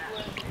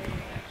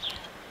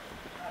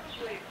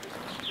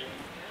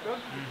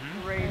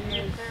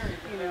 geraniums,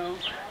 you know,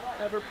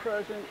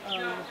 ever-present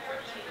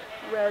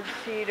red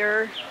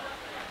cedar.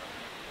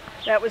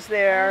 That was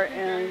there,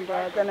 and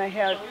then I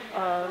had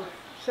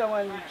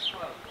someone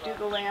do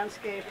the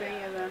landscaping,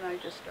 and then I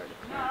just started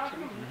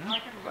planting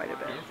quite a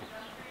bit.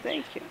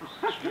 Thank you.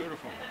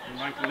 Beautiful. You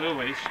like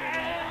lilies?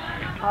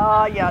 Yeah,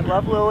 I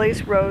love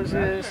lilies,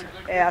 roses,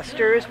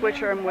 asters,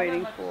 which I'm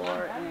waiting for,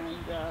 and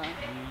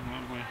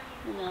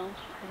you know,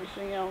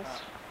 everything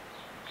else.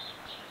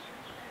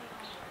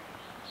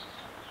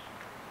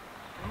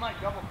 I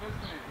might double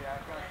fisting it, yeah.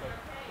 I've got the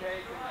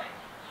cake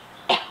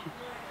and...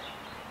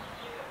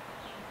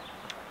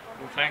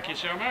 Well, thank you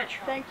so much.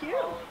 Thank you.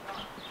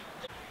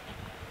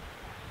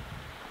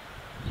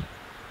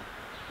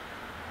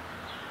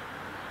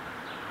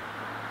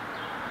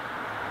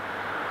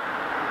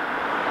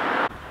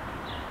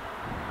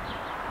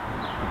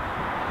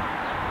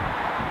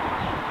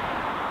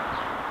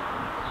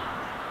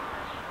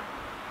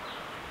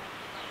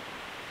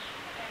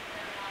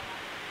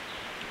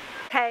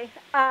 Okay.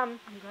 I'm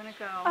gonna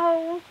go.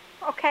 Oh,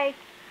 okay.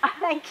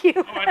 Thank you.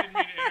 Oh, I didn't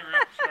mean to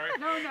interrupt.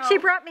 Sorry. No. She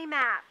brought me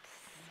maps.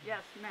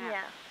 Yes, map.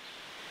 Yeah.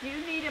 Do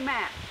you need a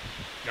map?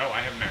 No,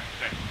 I have not.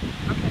 Thank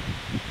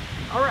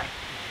you. All right.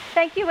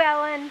 Thank you,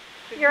 Ellen.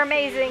 You're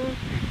amazing.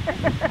 I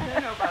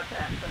don't know about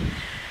that,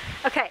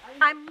 but... Okay,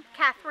 I'm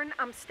Catherine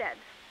Umstead,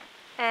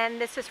 and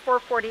this is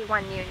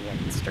 441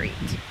 Union Street.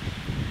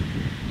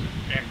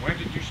 And when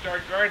did you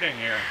start gardening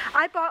here?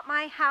 I bought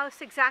my house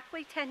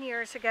exactly 10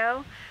 years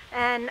ago,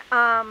 and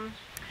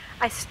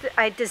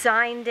I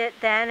designed it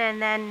then,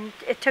 and then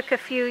it took a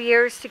few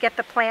years to get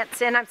the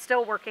plants in. I'm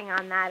still working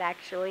on that,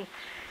 actually.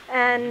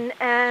 And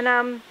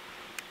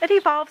it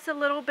evolves a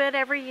little bit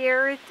every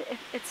year.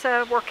 It's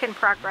a work in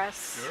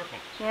progress. Beautiful.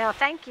 Yeah,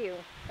 thank you.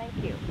 Thank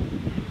you.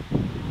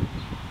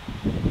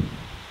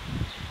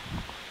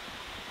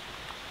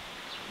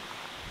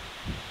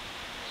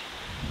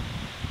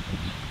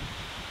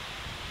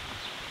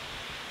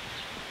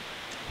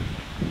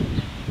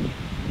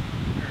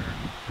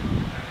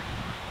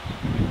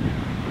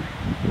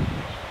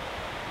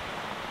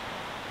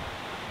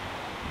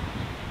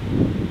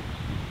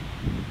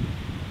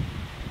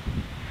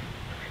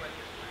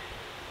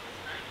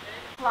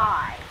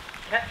 Fly.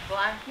 Pet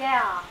fly?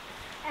 Yeah.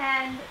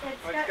 And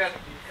it's Well, got you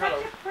cut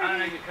such a I don't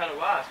know, pretty... you cut a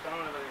wasp. I don't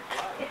know whether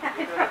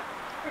you fly.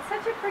 It's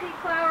such a pretty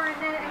flower,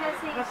 and then it has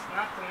these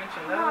Not to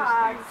mention those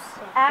pods things. So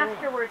cool.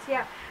 afterwards.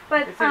 Yeah,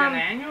 but Is it an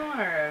annual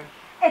or?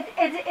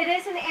 It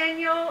is an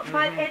annual,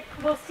 but it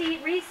will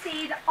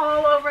reseed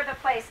all over the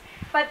place.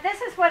 But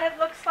this is what it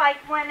looks like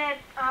when it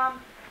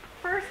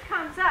first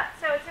comes up.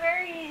 So it's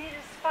very easy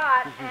to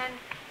spot, and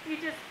you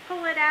just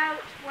pull it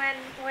out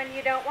when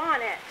you don't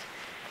want it.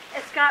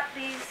 It's got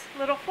these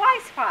little fly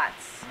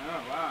spots.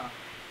 Oh, wow.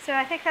 So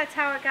I think that's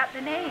how it got the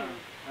name.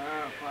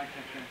 Oh, fly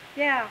catcher.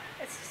 Yeah,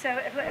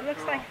 it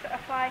looks like a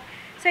fly.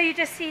 So you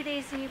just see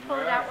these and you pull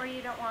it out where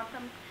you don't want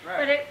them. Right.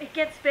 But it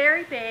gets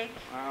very big.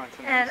 Wow, it's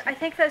And amazing. I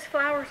think those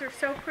flowers are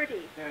so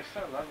pretty. They're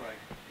so lovely.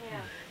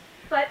 Yeah.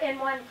 But in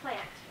one plant,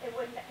 it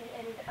wouldn't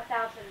in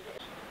 1,000.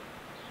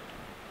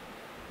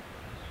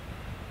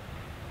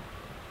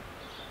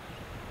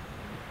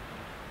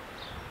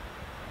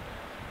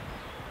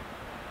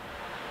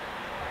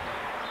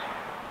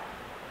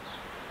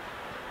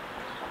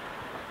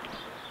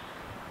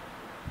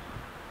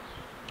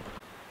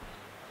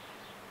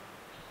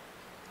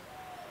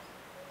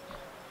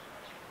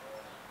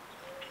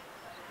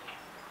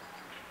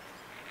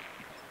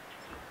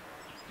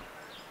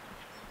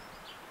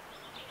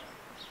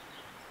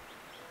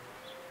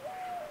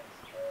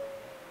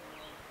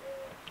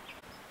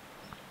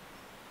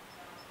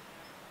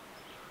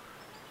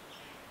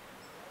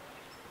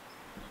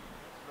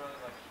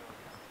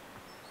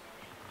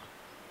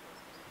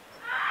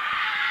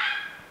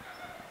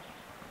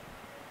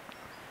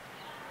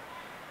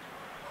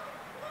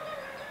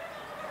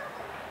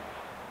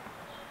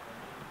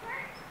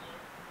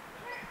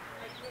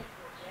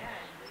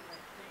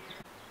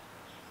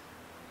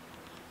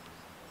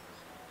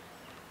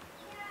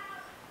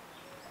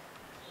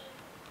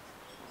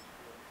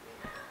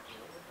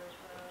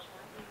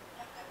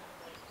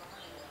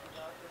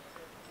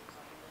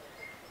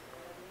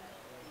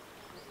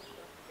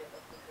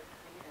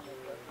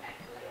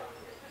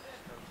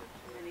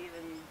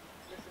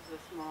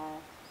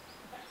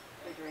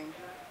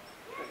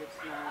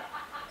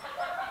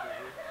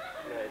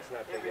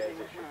 not big as it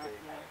should be.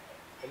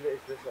 And is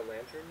this a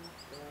lantern?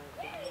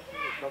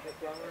 Trumpet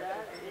flower?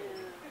 That is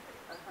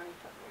a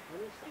honeysuckle.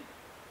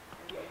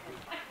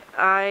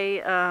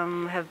 I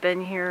have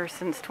been here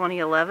since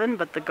 2011,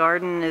 but the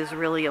garden is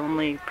really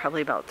only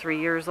probably about 3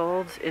 years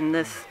old in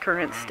this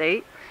current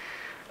state.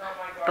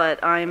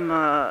 But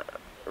I'm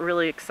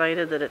really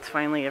excited that it's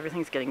finally,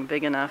 everything's getting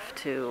big enough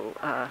to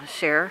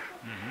share.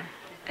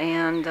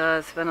 And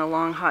it's been a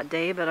long, hot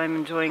day, but I'm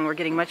enjoying, we're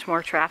getting much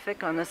more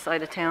traffic on this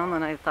side of town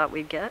than I thought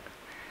we'd get.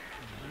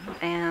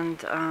 And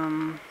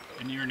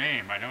your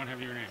name? I don't have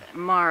your name.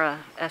 Mara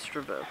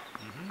Estrabo.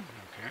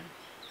 Okay.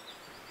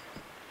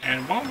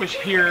 And what was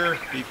here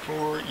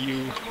before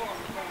you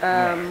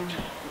left?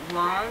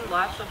 Lawn,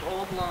 lots of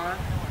old lawn,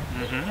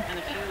 and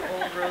a few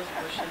old rose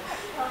bushes,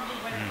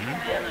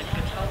 and a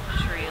catalpa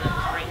tree that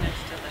was right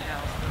next to the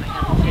house that I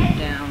had to take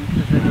down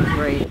because it was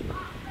great.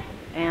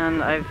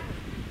 And I've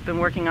been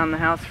working on the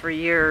house for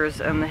years,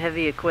 and the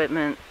heavy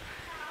equipment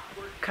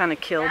kind of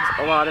killed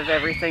a lot of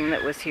everything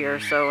that was here,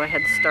 so I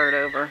had to start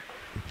over.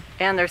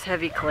 And there's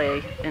heavy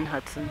clay in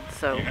Hudson,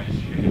 so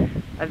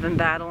I've been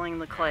battling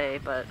the clay,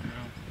 but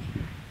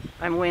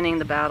I'm winning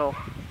the battle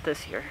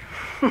this year.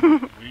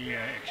 We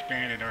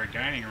expanded our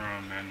dining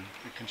room, and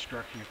the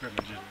construction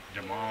equipment just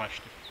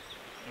demolished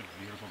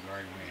a beautiful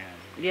garden we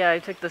had. Yeah, I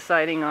took the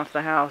siding off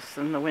the house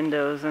and the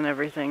windows and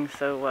everything,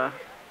 so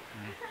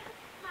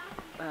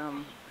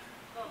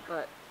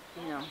but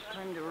you know,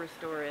 time to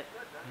restore it.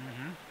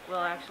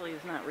 Well, actually,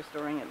 it's not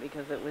restoring it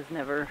because it was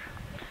never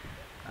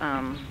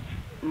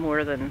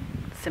more than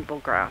simple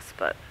grass,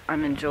 but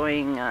I'm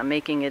enjoying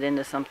making it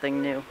into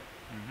something new.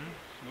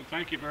 Well,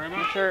 thank you very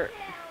much. Sure.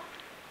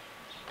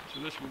 So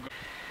this will go.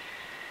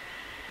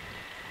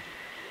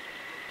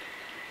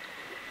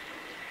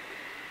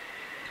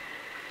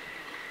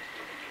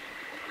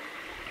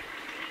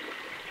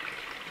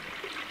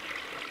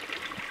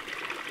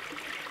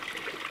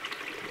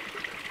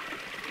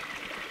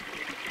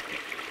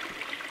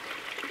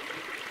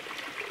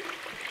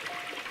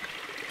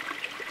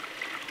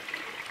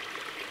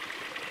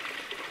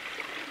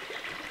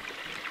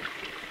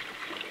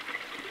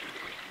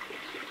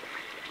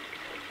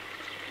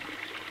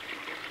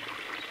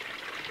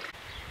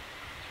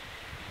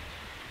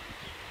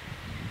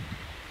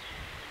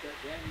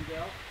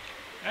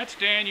 That's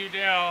Dan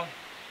Udell.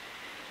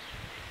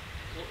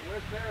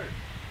 Where's Barry?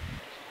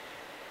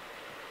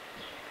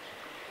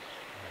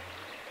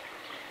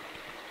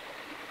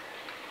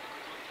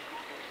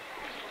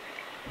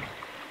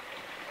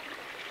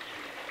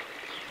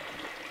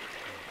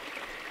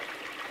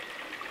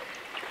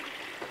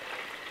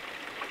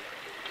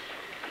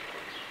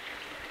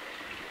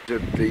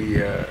 At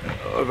the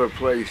other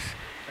place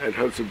at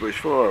Hudson Bush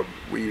Farm,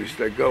 we used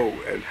to go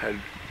and had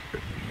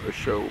a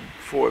show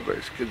for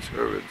this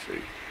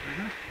conservancy.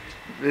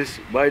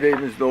 My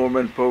name is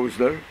Norman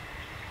Posner,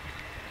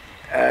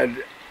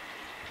 and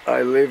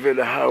I live in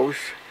a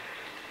house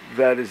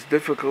that is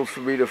difficult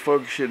for me to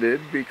function in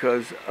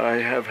because I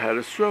have had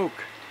a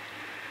stroke.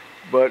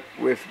 But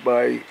with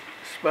my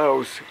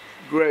spouse,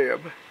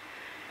 Graham,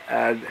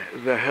 and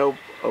the help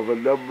of a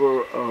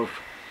number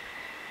of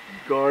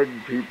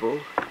garden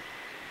people,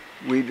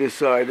 we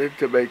decided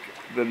to make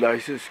the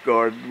nicest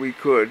garden we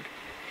could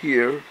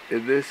here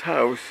in this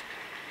house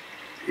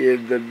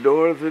in the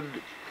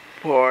northern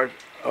part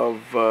of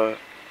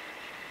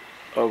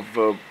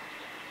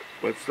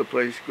what's the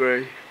place,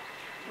 Gray?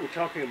 We're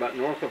talking about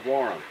north of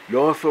Warren.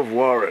 North of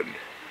Warren,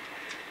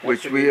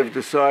 which we have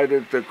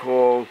decided to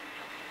call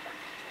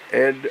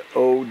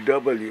NOW,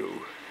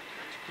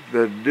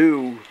 the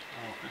new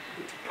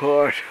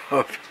part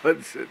of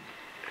Hudson.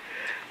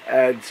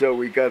 And so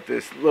we got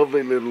this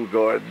lovely little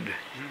garden,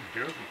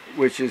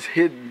 which is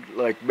hidden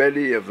like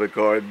many of the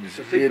gardens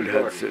in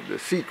Hudson, the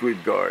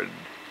secret garden.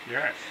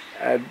 Yes.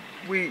 And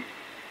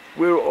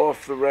we're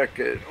off the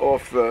record,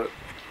 off the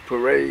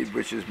parade,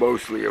 which is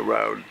mostly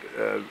around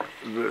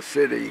the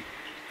city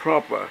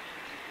proper.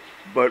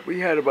 But we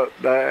had about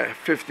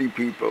 50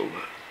 people,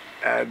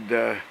 and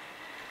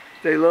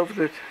they loved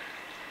it.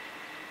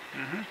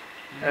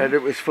 And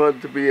it was fun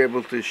to be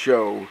able to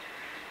show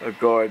a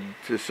garden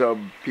to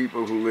some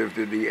people who lived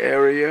in the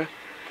area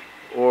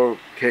or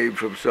came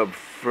from some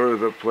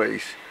further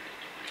place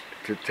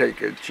to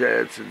take a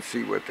chance and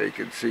see what they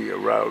could see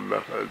around the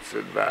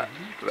Hudson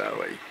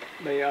Valley.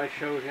 May I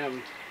show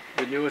him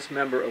the newest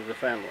member of the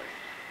family?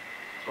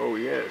 Oh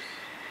yes,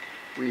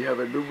 we have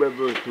a new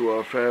member to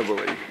our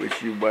family,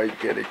 which you might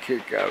get a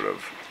kick out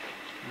of.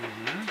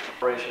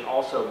 Operation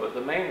also, but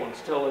the main one's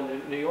still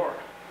in New York.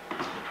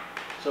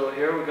 So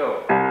here we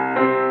go.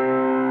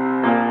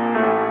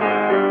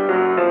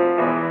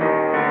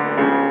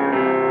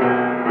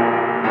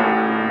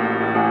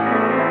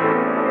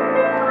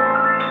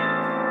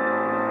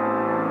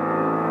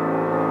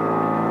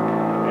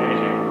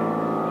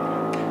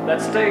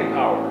 That's staying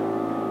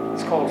power.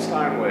 It's called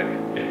Steinway.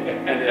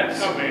 And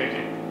it's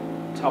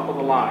amazing. Top of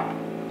the line.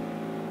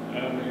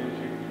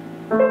 Amazing.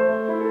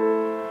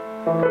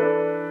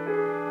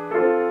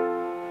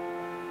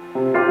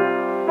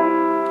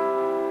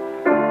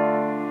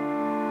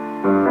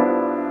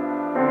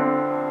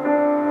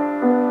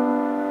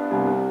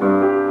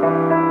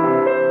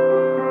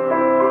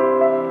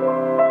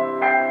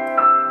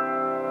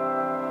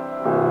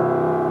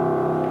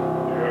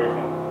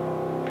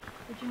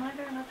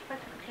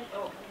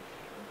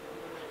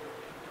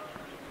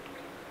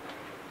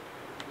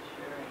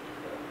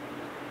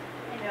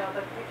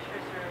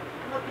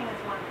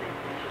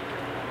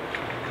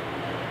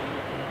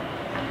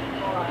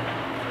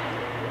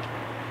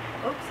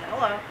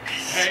 hello.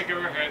 Hey, go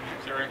ahead.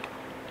 Sorry.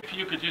 If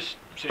you could just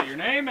say your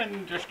name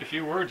and just a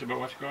few words about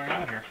what's going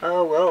on here.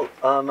 Oh,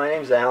 well, my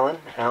name's Alan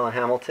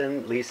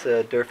Hamilton.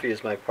 Lisa Durfee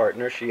is my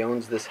partner. She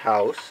owns this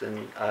house,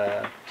 and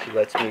she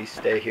lets me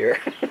stay here.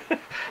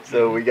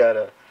 So we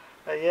got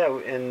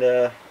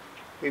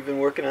we've been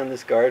working on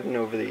this garden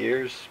over the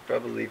years,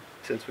 probably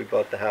since we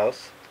bought the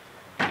house.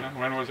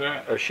 When was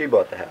that? Or she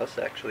bought the house,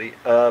 actually.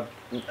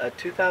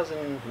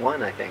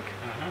 2001, I think.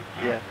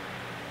 Yeah.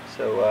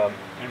 So.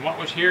 And what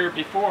was here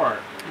before?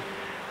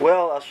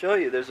 Well, I'll show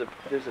you. There's a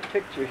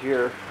picture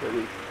here that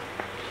we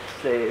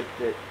saved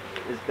that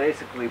is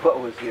basically what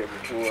was here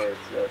before. It's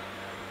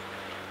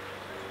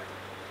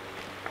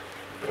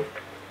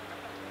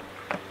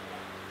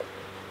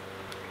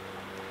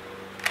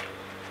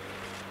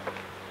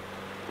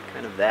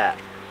kind of that.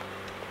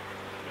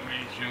 Let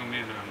me zoom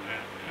in on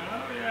that.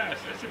 Oh yes,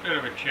 that's a bit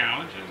of a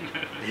challenge, isn't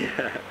it?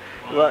 Yeah.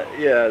 Wow. Well,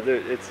 yeah.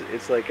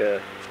 It's like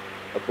a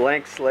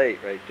blank slate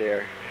right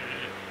there.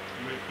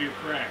 With a few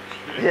cracks.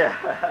 Yeah.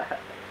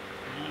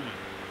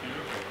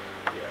 Beautiful.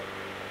 Yeah.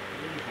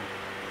 Beautiful.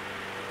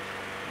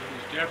 It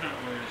is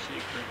definitely a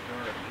secret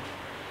garden.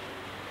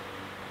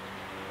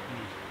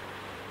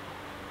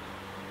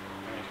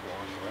 Nice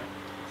walkway.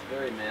 It's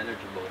very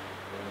manageable.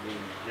 I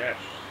mean, yes.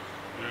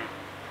 Yeah.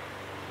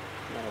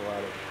 Not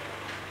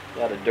a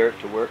lot of dirt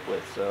to work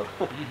with, so.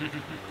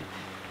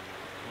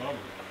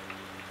 Lovely.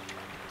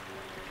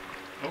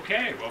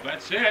 Okay, well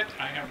that's it.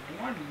 I have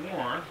one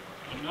more.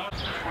 Not the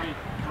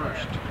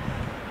 21st.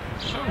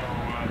 So,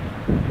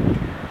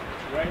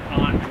 it's right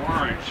on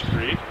Warren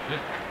Street.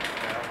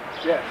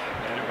 Yes.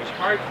 And it was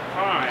hard to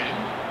find.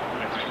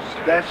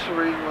 That's the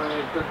reason why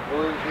they put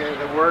balloons here.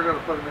 That we're going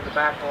to put them in the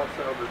back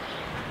also. But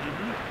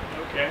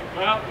Okay,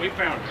 well, we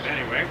found it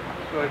anyway.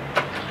 Good.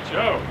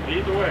 So,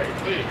 lead the way,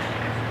 please.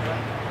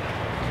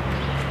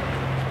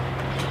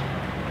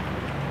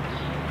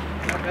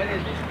 How many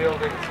of these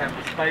buildings have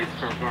the space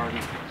for a garden?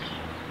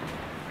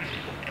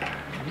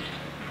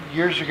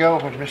 Years ago,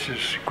 when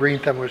Mrs.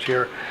 Greenthumb was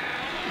here,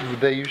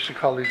 they used to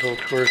call these little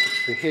tours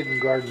the Hidden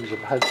Gardens of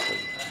Hudson.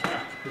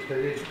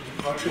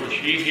 Was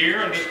she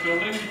here in this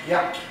building?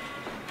 Yeah.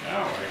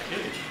 Oh, I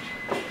see.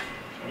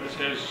 So this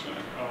has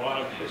a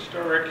lot of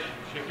historic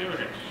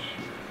significance.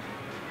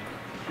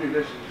 See,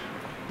 this is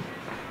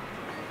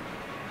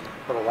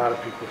what a lot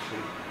of people see.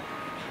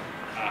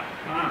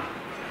 Uh-huh.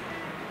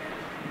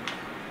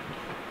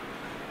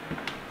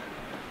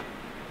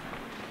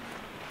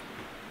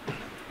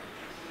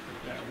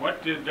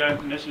 What did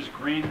Mrs.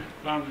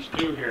 Greenthumbs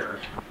do here?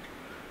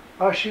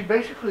 She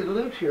basically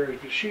lived here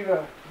because she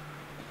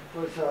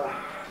was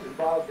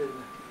involved in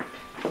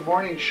the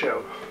morning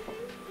show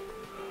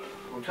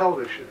on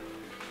television.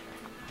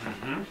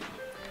 Mm-hmm.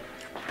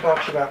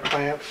 Talks about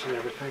plants and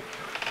everything.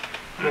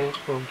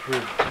 Going through.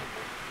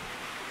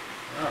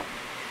 Wow.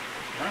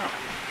 Wow.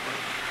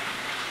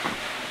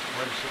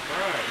 What a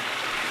surprise.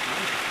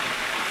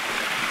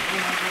 Oh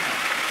my goodness.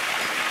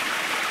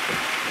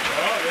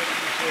 Well, this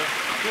is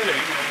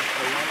fitting as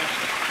the last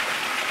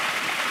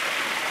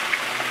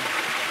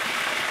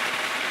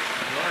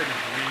garden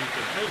for me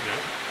to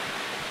visit.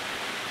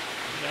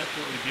 It's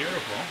absolutely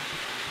beautiful.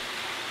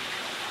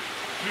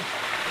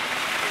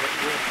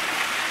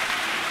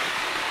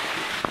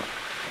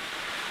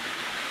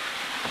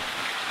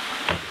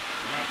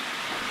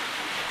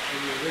 And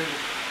you're really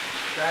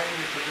excited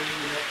to bring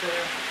you up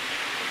there.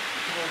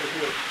 Come over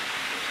here.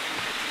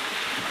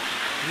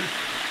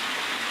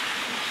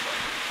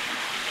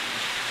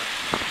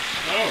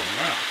 Oh,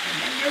 wow.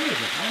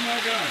 Magnificent. Oh, my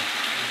God.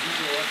 You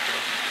go up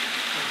there.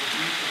 And the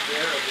view from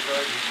there of the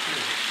garden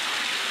too.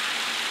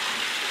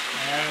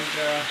 And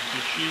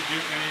did she do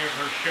any of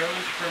her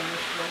shows from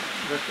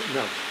this building?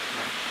 No.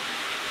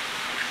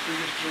 We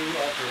just flew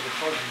up there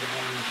because of the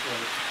morning show.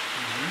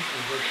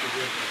 And where she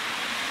lived.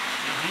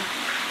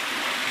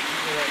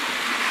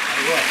 I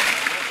will.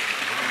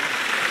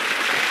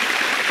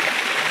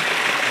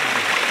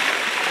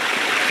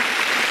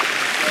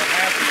 So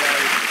happy I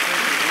was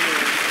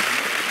here.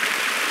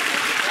 I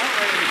was about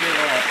ready to give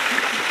up.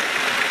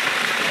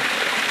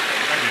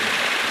 I didn't.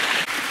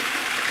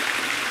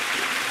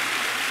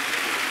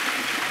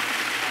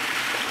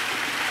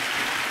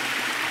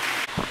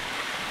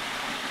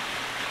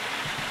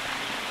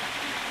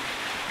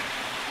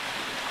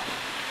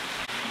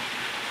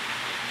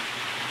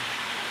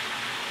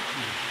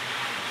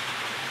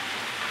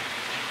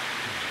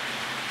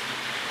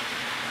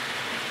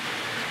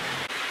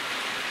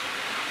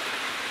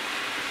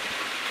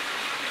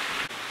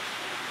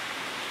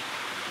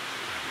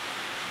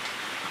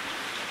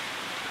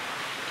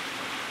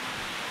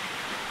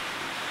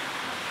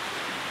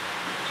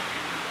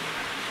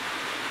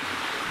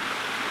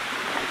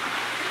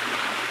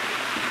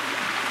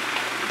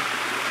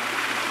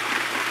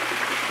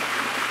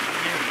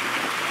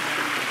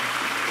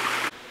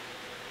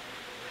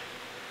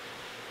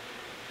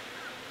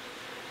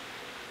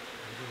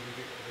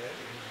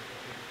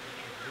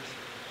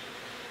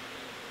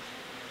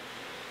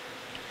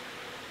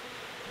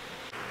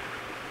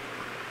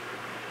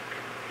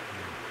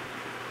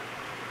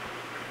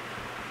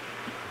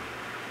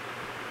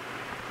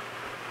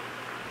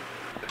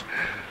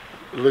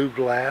 Lou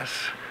Blass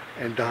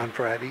and Don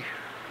Pratty.